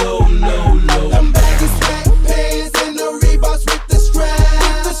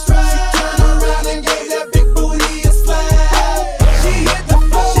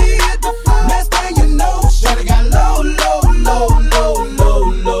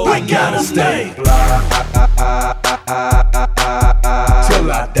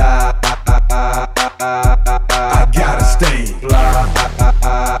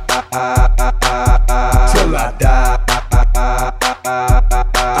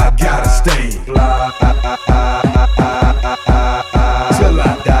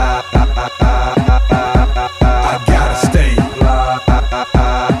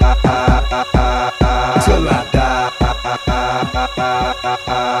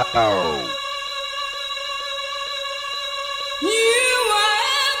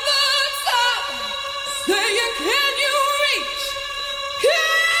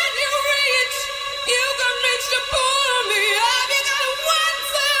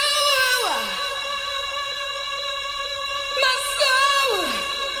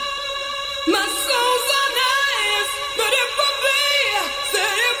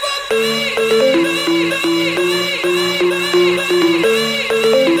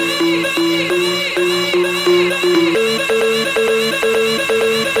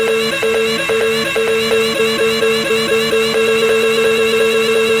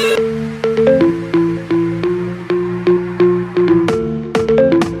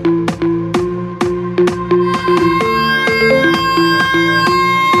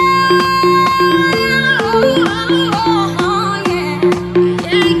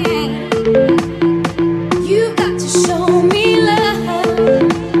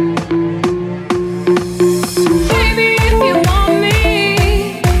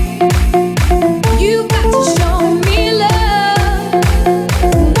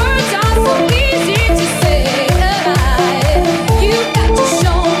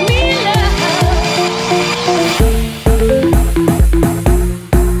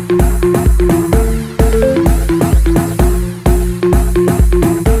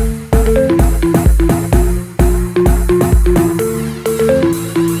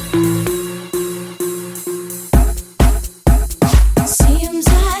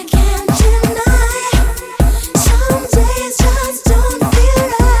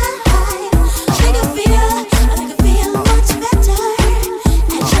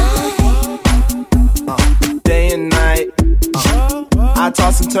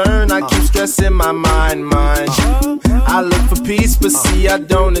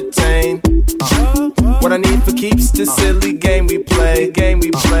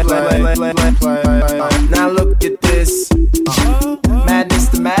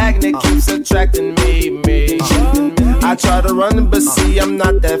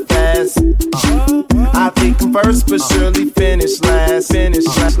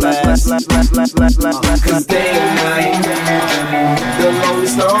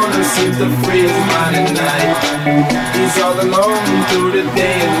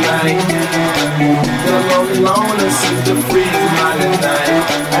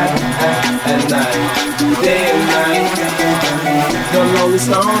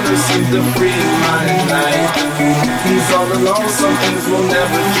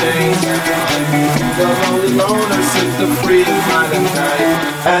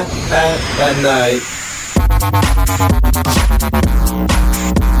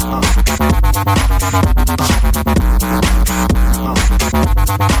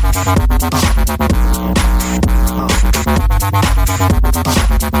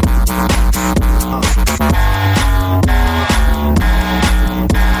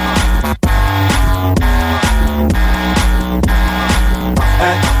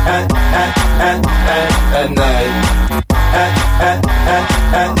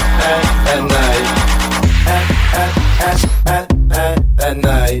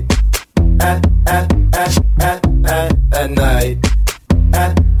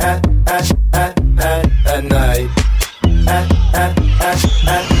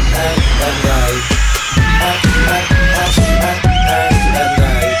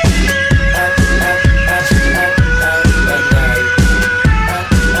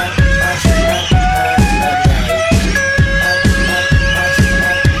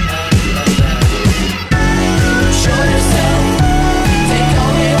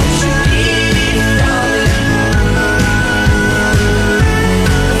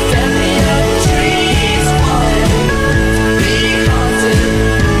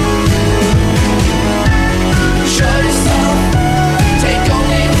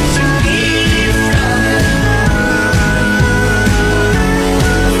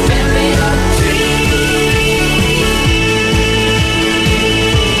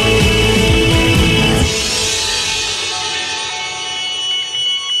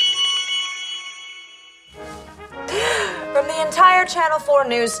 From the entire Channel 4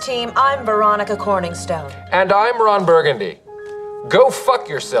 News team, I'm Veronica Corningstone. And I'm Ron Burgundy. Go fuck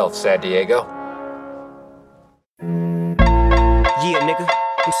yourself, San Diego. Yeah, nigga,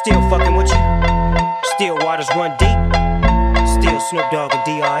 I'm still fucking with you. Still waters run deep. Still Snoop Dogg and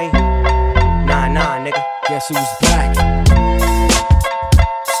D.R.E. Nah, nigga. Guess who's back?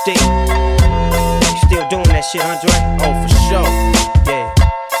 Still doing that shit, Andre? Oh, for sure. Yeah.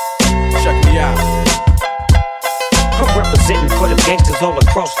 Check me out. I'm representing for the gangsters gangsters all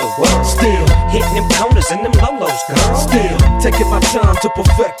across the world. Still hitting them corners and them lolos, girl. Still taking my time to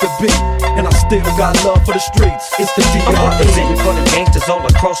perfect the beat, and I still got love for the streets. It's the I'm representing for them gangsters all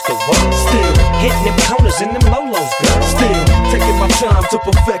across the world. Still hitting them corners and them lolos, girl. Still taking my time to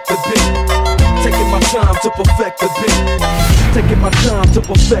perfect the beat. Taking my time to perfect the beat. Taking my time to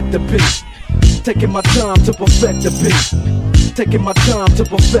perfect the beat. Taking my time to perfect the beat. Taking my time to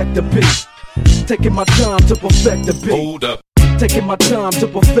perfect the beat. Taking my time to perfect the beat. Hold up. Taking my time to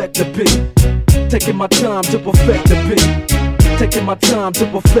perfect the beat. Taking my time to perfect the beat. Taking my time to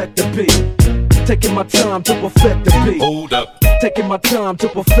perfect the beat. Taking my time to perfect the beat. Hold up. Taking my time to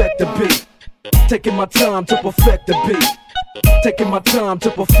perfect the beat. Taking my time to perfect the beat. Taking my time to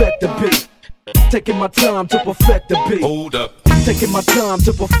perfect the beat. Taking my time to perfect the beat. Hold up. Taking my time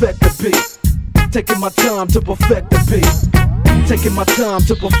to perfect the beat. Taking my time to perfect the beat. Taking my time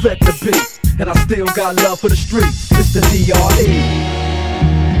to perfect the beat. And I still got love for the streets. It's the DRE.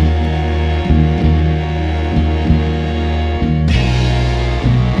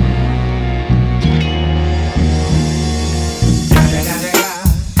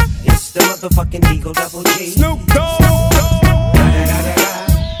 It's the motherfucking Eagle Double G. Snoop Dogg.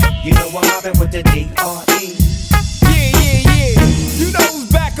 You know I'm mobbing with the DRE. Yeah. You know who's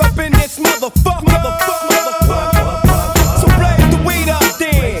back up in this motherfucker. So blaze the weed up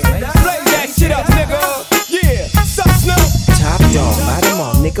then. Blaze that shit up, nigga. Yeah. Sup, Snoop? Top dog, bottom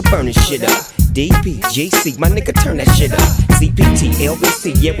all, nigga burning shit up. DP, GC, my nigga turn that shit up. CPT,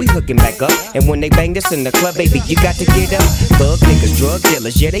 LBC, yeah, we hooking back up. And when they bang this in the club, baby, you got to get up. Thug niggas, drug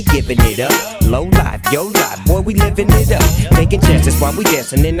dealers, yeah, they giving it up. Low life, yo life, boy, we living it up. Taking chances while we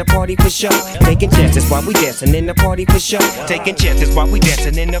dancing in the party for show. Taking chances while we dancing in the party for show. Taking chances while we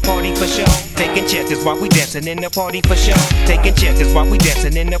dancing in the party for show. Taking chances while we dancing in the party for show. Taking chances while we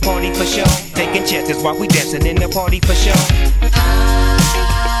dancing in the party for show. Taking chances while we dancing in the party for show.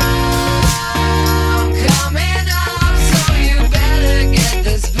 Coming up, so you better get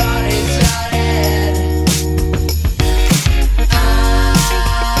this party started.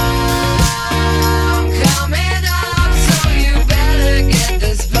 I'm coming up, so you better get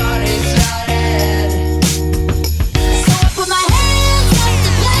this party started. So I put my hands up to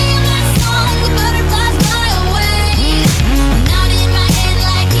play my song, the butterflies fly away. Now in my head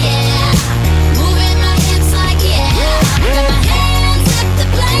like yeah, moving my hips like yeah. Got my hands up to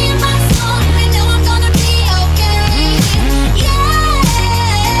play my song, we know I'm gonna be okay. Yeah,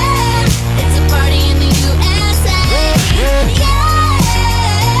 it's a party in the USA. Yeah,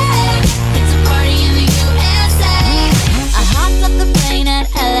 it's a party in the USA. I hopped off the plane at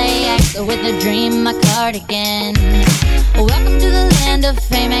LAX with a dream, my cardigan. Welcome to the land of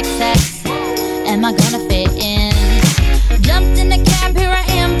fame excess. Am I gonna fit in? Jumped in the cab, here I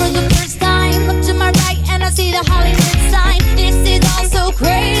am for the first time. Look to my right and I see the Hollywood sign. This is all so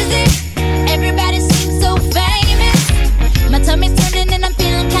crazy. Everybody seems so famous. My tummy's turning and I'm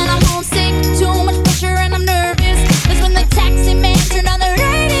feeling kinda homesick. Too much pressure and I'm nervous. That's when the taxi man turned on the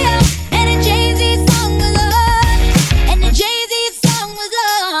radio and the Jay-Z song was on. And the Jay-Z song was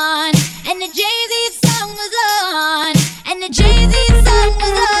on. And the Jay-Z song was on. And the Jay-Z song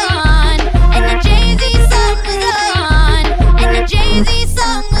was on. And the Jay-Z song was on. And the Jay-Z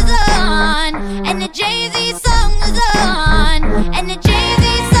song was on. And the Jay-Z song was on. And the Jay-Z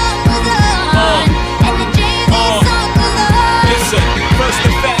song was on. And the Jay-Z song was on. Listen, first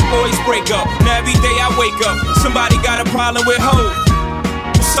the fat boys break up. Now every day I wake up, somebody got a problem with hoes.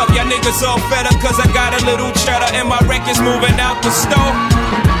 What's up, y'all niggas all fed up? Cause I got a little cheddar and my record's moving out the store.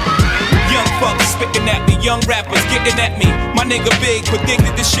 Young fuckers spitting at me, young rappers getting at me. My nigga Big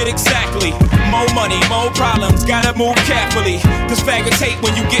predicted this shit exactly. More money, more problems, gotta move carefully. Cause faggots hate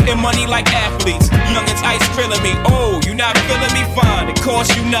when you getting money like athletes. Youngins ice grilling me, oh, you not feeling me? Fine, it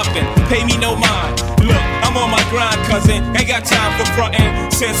costs you nothing, pay me no mind. Look, I'm on my grind, cousin, ain't got time for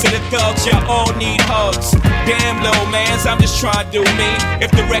frontin'. Sensitive thugs, y'all all need hugs. Damn, little mans, I'm just trying to do me.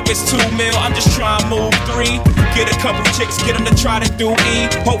 If the record's 2 mil, I'm just trying to move 3. Get a couple chicks, get them to try to do E.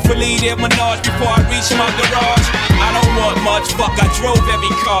 Hopefully they're menage before I reach my garage. I don't want much, fuck, I drove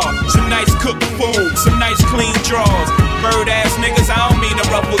every car. Some nice cooked food, some nice clean drawers. Bird ass niggas, I don't mean to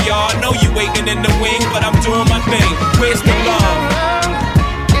ruffle y'all. I know you waiting in the wing, but I'm doing my thing. Where's the love?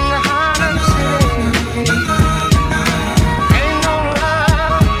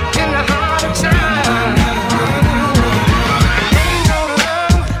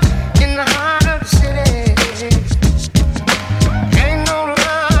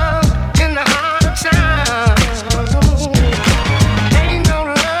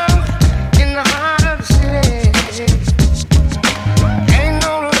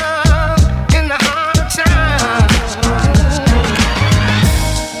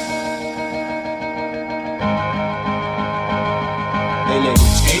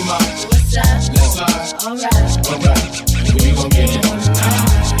 Hey ma, what's up? Let's slide. Alright. We gon' get it on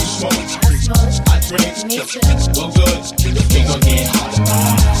tonight. You smoke, I drink. Me too. Well good, we gon' get hot.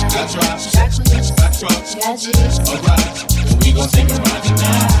 I drop, back trucks, alright. We gon' take a ride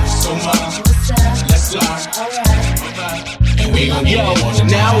tonight. So ma, let's slide. Alright. Yo,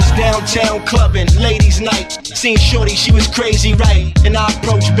 now it's downtown clubbing, ladies' night. Seen shorty, she was crazy, right? And I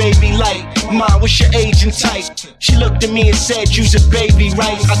approached baby like, Mom, what's your age and type? She looked at me and said, you's a baby,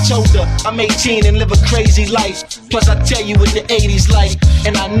 right? I told her, I'm 18 and live a crazy life. Plus I tell you what the 80s like,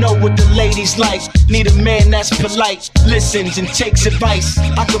 and I know what the ladies like. Need a man that's polite, listens and takes advice.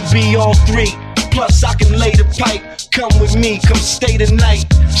 I could be all three, plus I can lay the pipe. Come with me, come stay the night.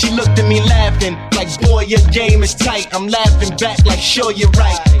 She looked at me laughing, like boy your game is tight. I'm laughing back like sure you're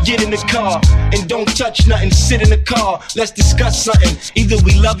right. Get in the car, and don't touch nothing, sit in the car. Let's discuss something, either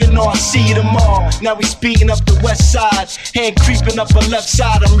we loving or I see you tomorrow. Now we speeding up the west side, hand creeping up her left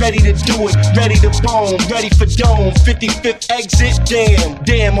side. I'm ready to do it, ready to bone, ready for dome. 55th exit,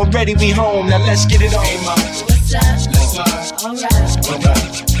 damn, already we home. Now let's get it on. Hey ma, what's up? Let's slide.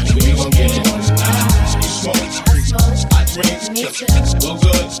 Alright. We gon' get it on tonight. You smoke, I drink. Me too. Well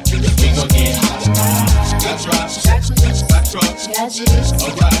good, we gon' get hot. I drop, back trucks,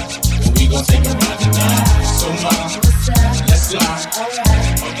 alright. We gon' take a ride tonight. So ma, let's slide. Alright.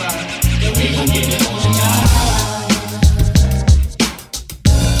 We gon' get it on tonight.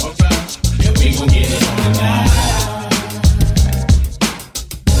 Alright. We gon' get it on tonight.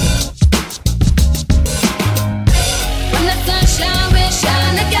 When the sunshine will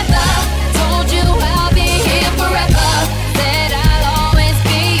shine together. Told you I'll be here forever. Said I'll always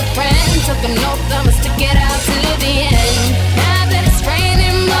be your friend. Took an oath, I'ma stick it out to the end. Now that it's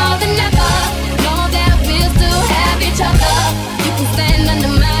raining more than ever, know that we'll still have each other. You can stand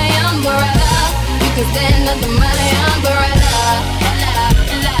under my umbrella. You can stand under my umbrella. La,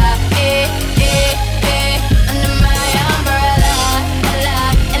 la, eh, eh, eh. Under my umbrella. La,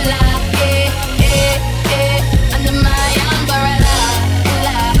 la, eh, eh, eh. Under my umbrella.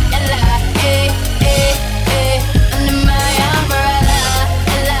 La, la, eh, eh, eh. Under my umbrella.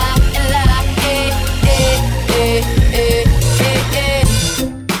 La, la, eh, eh, eh, eh, eh.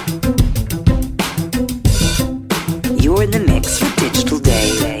 You're in the mix for Digital Day.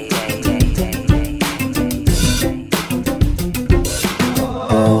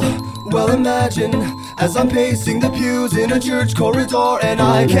 Oh, well imagine as I'm pacing the pews in a church corridor, and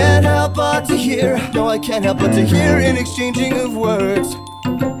I can't help but to hear, no I can't help but to hear an exchanging of words.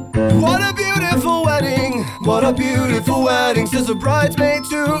 What a beautiful wedding, what a beautiful wedding, says a bridesmaid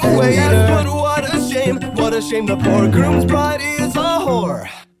to a waiter. Yes, but what a shame the poor groom's bride is a whore.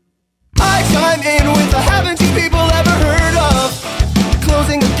 I chime in with a haven't you people ever heard of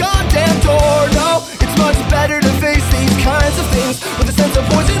closing a goddamn door? No, it's much better to face these kinds of things with a sense of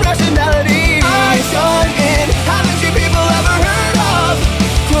voice and rationality. I chime in, haven't you people ever heard of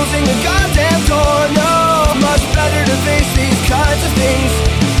closing a goddamn door? No, much better to face these kinds of things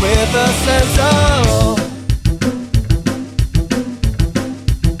with a sense of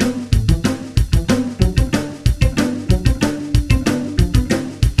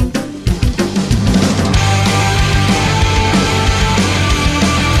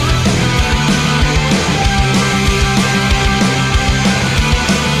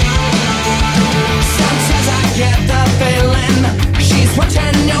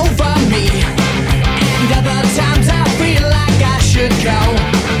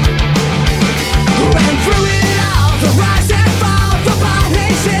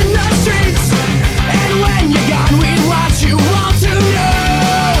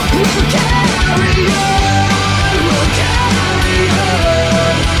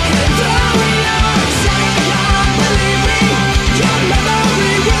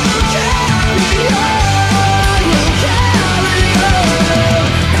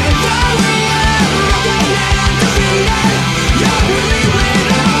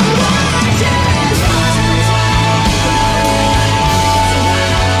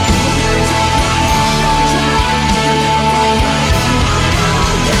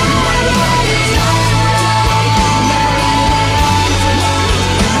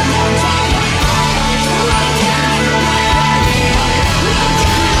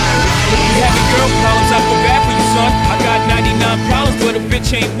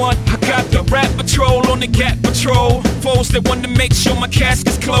ain't one. I got the rap patrol on the Gat Patrol. Foes that want to make sure my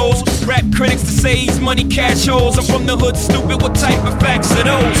casket's closed. Rap critics to say he's money cash holes. I'm from the hood, stupid, what type of facts are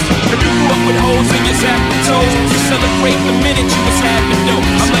those? If you grew up with holes in your zap toes, you celebrate the minute you was having dope.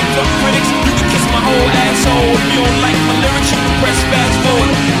 I'm like, fuck critics, you can kiss my whole asshole. If you don't like my lyrics, you can press fast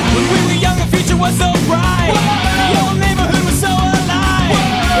forward. When we were young, the future was so bright. The old neighborhood was so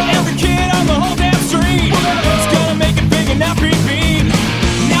alive.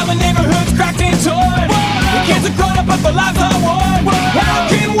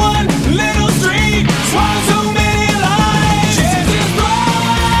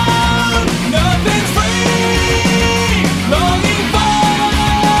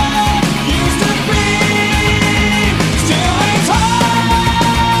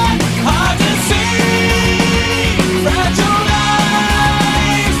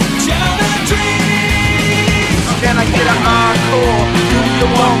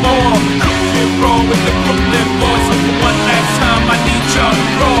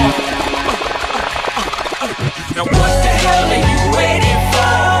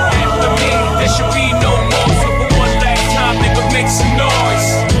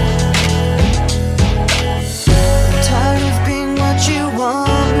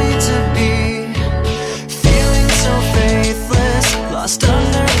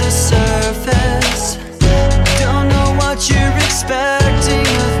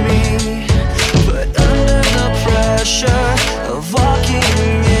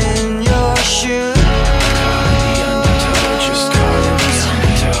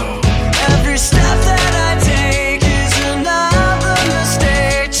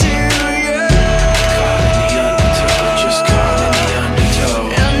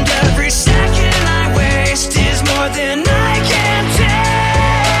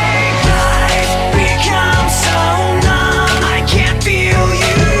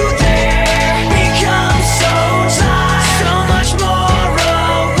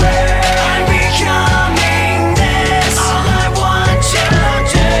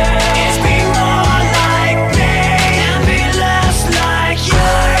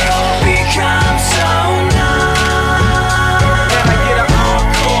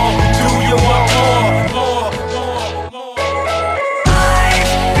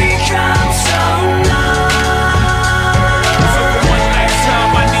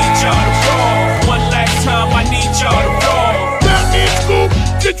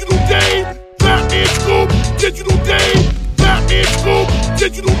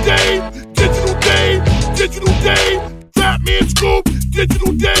 Digital Dave, Digital Dave, Digital Dave, Fat Man Scoop,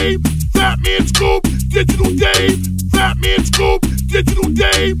 Digital Dave, Fat Man Scoop, Digital Dave, Fat Man Scoop, Digital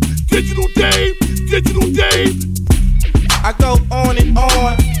Dave, Digital Dave, Digital Dave. I go on and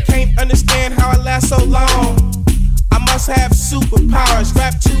on, can't understand how I last so long. I must have superpowers,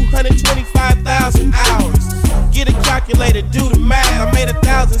 rap 225,000 hours. Get a calculator, do the math. I made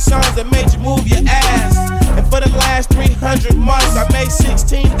 1,000 songs that made you move your ass. And for the last 300 months, I made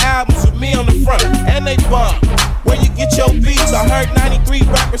 16 albums with me on the front, and they bump. Where you get your beats? I heard 93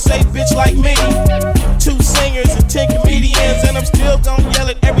 rappers say bitch like me. 2 singers and 10 comedians, and I'm still gon' yell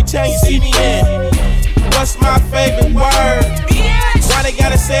it every time you see me in. What's my favorite word? Why they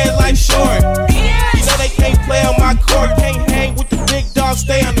gotta say it like short? You know they can't play on my court, can't hang with the big dogs,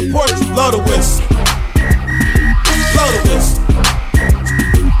 stay on the porch. Blow the whistle. Blow the whistle.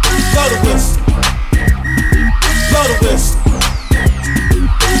 Blow the whistle. Blow the whistle.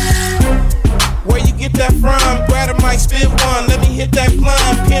 Where you get that from? Grab a mic, spit one, let me hit that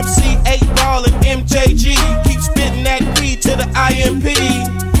plum. Pimp C, 8 Ball, and MJG. Keep spitting that P to the IMP.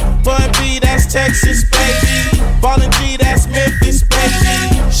 Bun B, that's Texas, baby. Ballin' G, that's Memphis,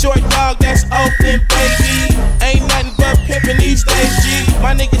 baby. Short Dog, that's Oakland, baby. Ain't nothing but pimpin' these days, G.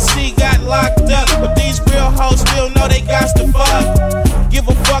 My nigga C got locked up, but these real hoes still know they got to fuck. Give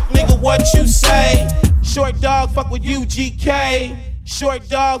a fuck, nigga, what you say. Short Dog, fuck with UGK. Short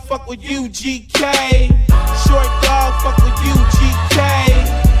Dog, fuck with UGK. Short Dog, fuck with UGK.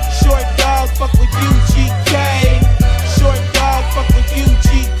 Short Dog, fuck with UGK. Short Dog, fuck with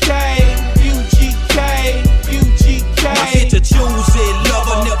UGK. UGK. UGK. My bitch a choosing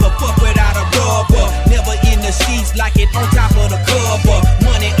lover, never fuck without a rubber. Never in the sheets like it on top of the cover.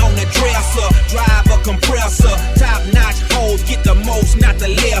 Money on the dresser, drive a compressor. Top notch hoes get the most, not the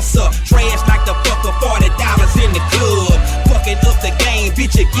lesser. Trash like the fucker, $40 in the club. Fucking up the game,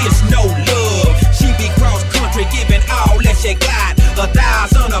 bitch, it gets no love. She be cross country, giving all that she got.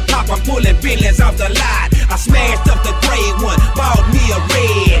 1,000 a pop, I'm pulling billions off the lot. I smashed up the gray one, bought me a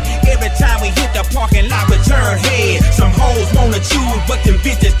red. Every time we hit the parking lot, we turn head. Some hoes wanna choose, but them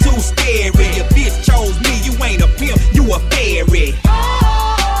bitches too scary. Your bitch chose me, you ain't a pimp, you a fairy.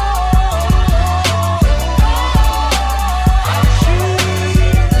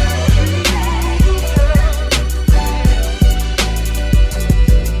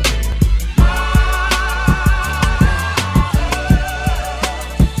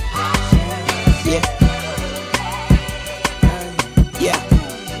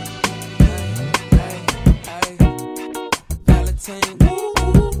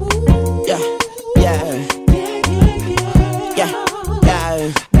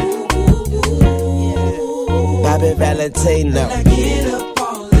 Valentino. When I get up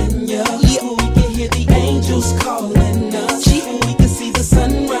all in ya, so we can hear the angels calling us. We can see the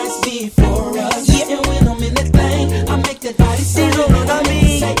sunrise before us. And when I'm in that thing, I make that body say,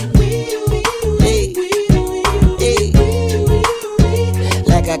 hey,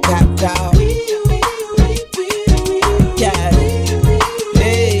 like a cop dog. Yeah.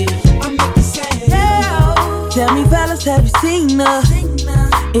 Hey. I make the sound. Tell me, fellas, have you seen her?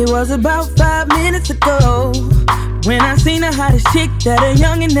 It was about 5 minutes ago when I seen the hottest chick that a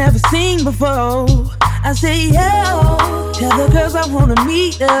youngin' never seen before. I say, yo, tell the girls I wanna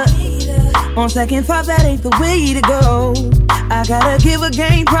meet her. On second thought, that ain't the way to go. I gotta give her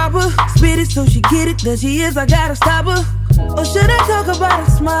game proper, spit it so she get it. There she is, I gotta stop her. Or should I talk about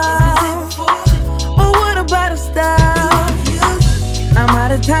a smile? Or what about a style? I'm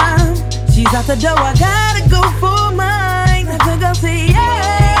out of time, she's out the door, I gotta go for mine. I think I'll say, yeah.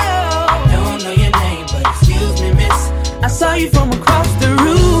 Don't know your name, but excuse me, miss. I saw you from across the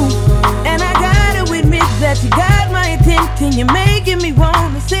room, and I gotta admit that you got my attention. You're making me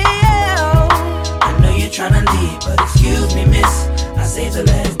wanna say, oh. I know you're tryna leave, but excuse me, miss. I saved the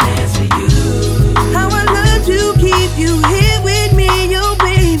last dance for you. How I love to keep you here with me, yo,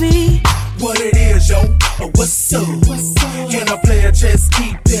 baby. What it is, yo? What's up? Can I play a chess?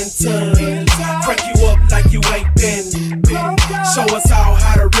 Keep in touch. Crank you up like you ain't been. Show us all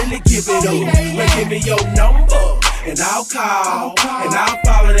how to really give it up. Well, give me your number, and I'll call, and I'll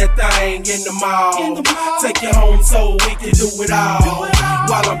follow that thing in the mall. Take you home so we can do it all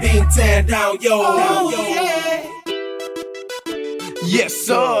while I'm being teared down, yo. Yes,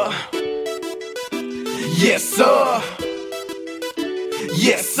 sir. Yes, sir.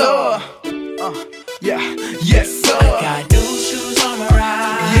 Yes, sir. Yeah. Yes, sir. I got new shoes on my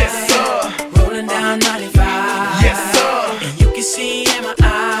ride. Yes, sir. Rolling down 95. Yes, sir. And you can see in my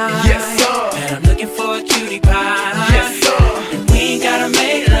eyes. Yes, sir. And I'm looking for a cutie pie. Yes, sir. And we ain't gotta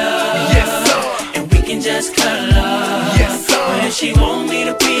make love. Yes, sir. And we can just cuddle up. Yes, sir. When she want me,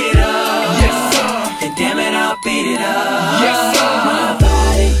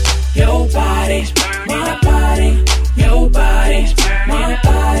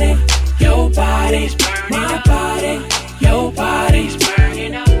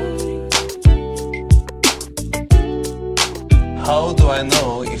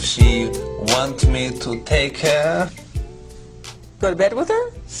 she want me to take her. Go to bed with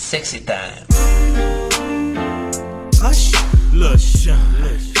her? Sexy time. Hush. Lush.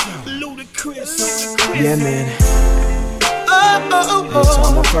 Ludacris. Yeah, man. Oh. So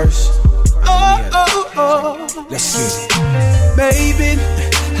I'm up first. Let's get it. Baby,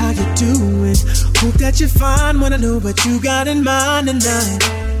 how you doing? Hope that you're fine. Wanna know what you got in mind tonight.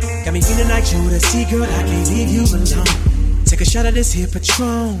 Got me feeling like you the sea girl, I can't leave you alone. Take a shot of this here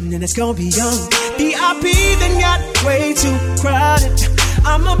Patron, and it's gonna be on. VIP then got way too crowded.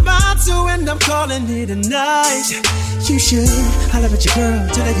 I'm about to end up calling it a night. You should holler at your girl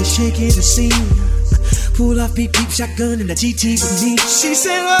till I get shaky to see. Pull off beep beep shotgun in the GT with me. She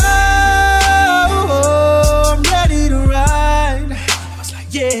said, oh, I'm ready to ride. I was like,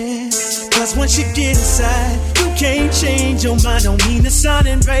 yeah. Cause once you get inside, you can't change your mind. Don't mean to sound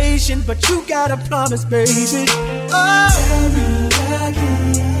impatient, but you gotta promise, baby. Oh,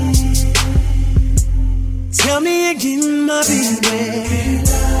 tell me again, my baby.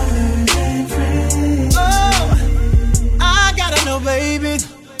 Oh, I gotta know, baby.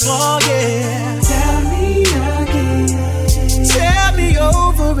 Oh, yeah. Tell me again. Tell me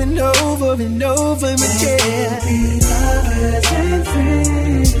over and over and over again. Be lovers and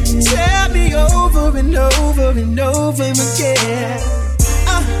friends. Tell me over and over and over again.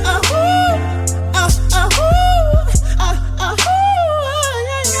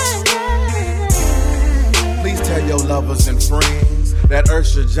 Please tell your lovers and friends that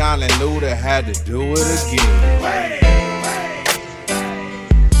Usher, John, and Luda had to do it again.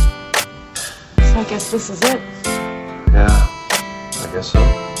 So I guess this is it. Yeah, I guess so.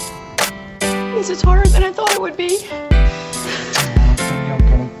 This is harder than I thought it would be.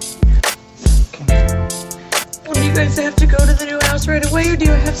 Well, do you guys have to go to the new house right away, or do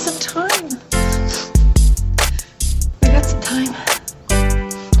you have some time? We got some time.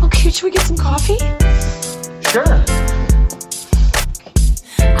 Okay, should we get some coffee? Sure.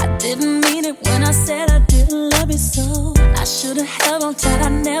 I didn't mean it when I said I didn't love you so. I should've held on tight, I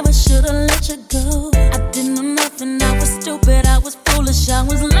never should've let you go. I didn't know nothing, I was stupid, I was foolish, I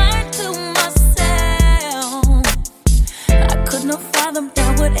was lying to myself. I could not fathom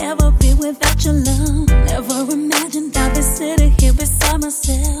that would ever be without your love. Never imagined I'd be sitting here beside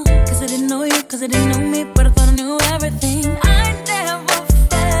myself. Cause I didn't know you, cause I didn't know me, but I thought I knew everything. I never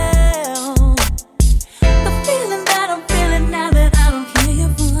felt the feeling that I'm feeling now that I don't hear your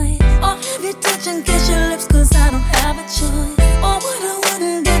voice. Or have you touch and kiss your lips, cause I don't have a choice. Or what I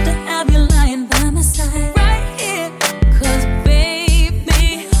wouldn't get to have you lying by my side right here. Cause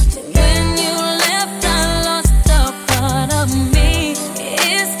baby, when you left I lost a part of me.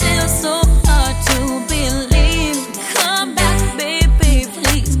 It's still so hard to believe. Come back baby,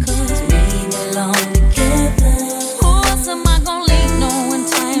 please, cause we belong together. Who else am I gonna leave? No, when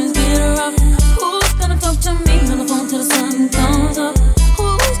times get rough. Who's gonna talk to me on the phone till the sun comes up?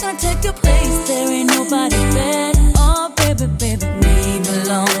 Who's gonna take your place? There ain't nobody better. Oh baby, baby, we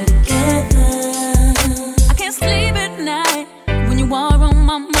belong together. I can't sleep at night when you are on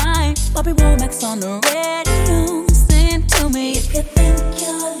my mind. Bobby Womack's on the radio, sing to me if you think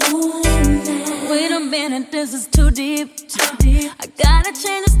you're lonely now. Wait a minute, this is too deep. I gotta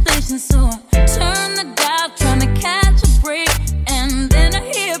change the station so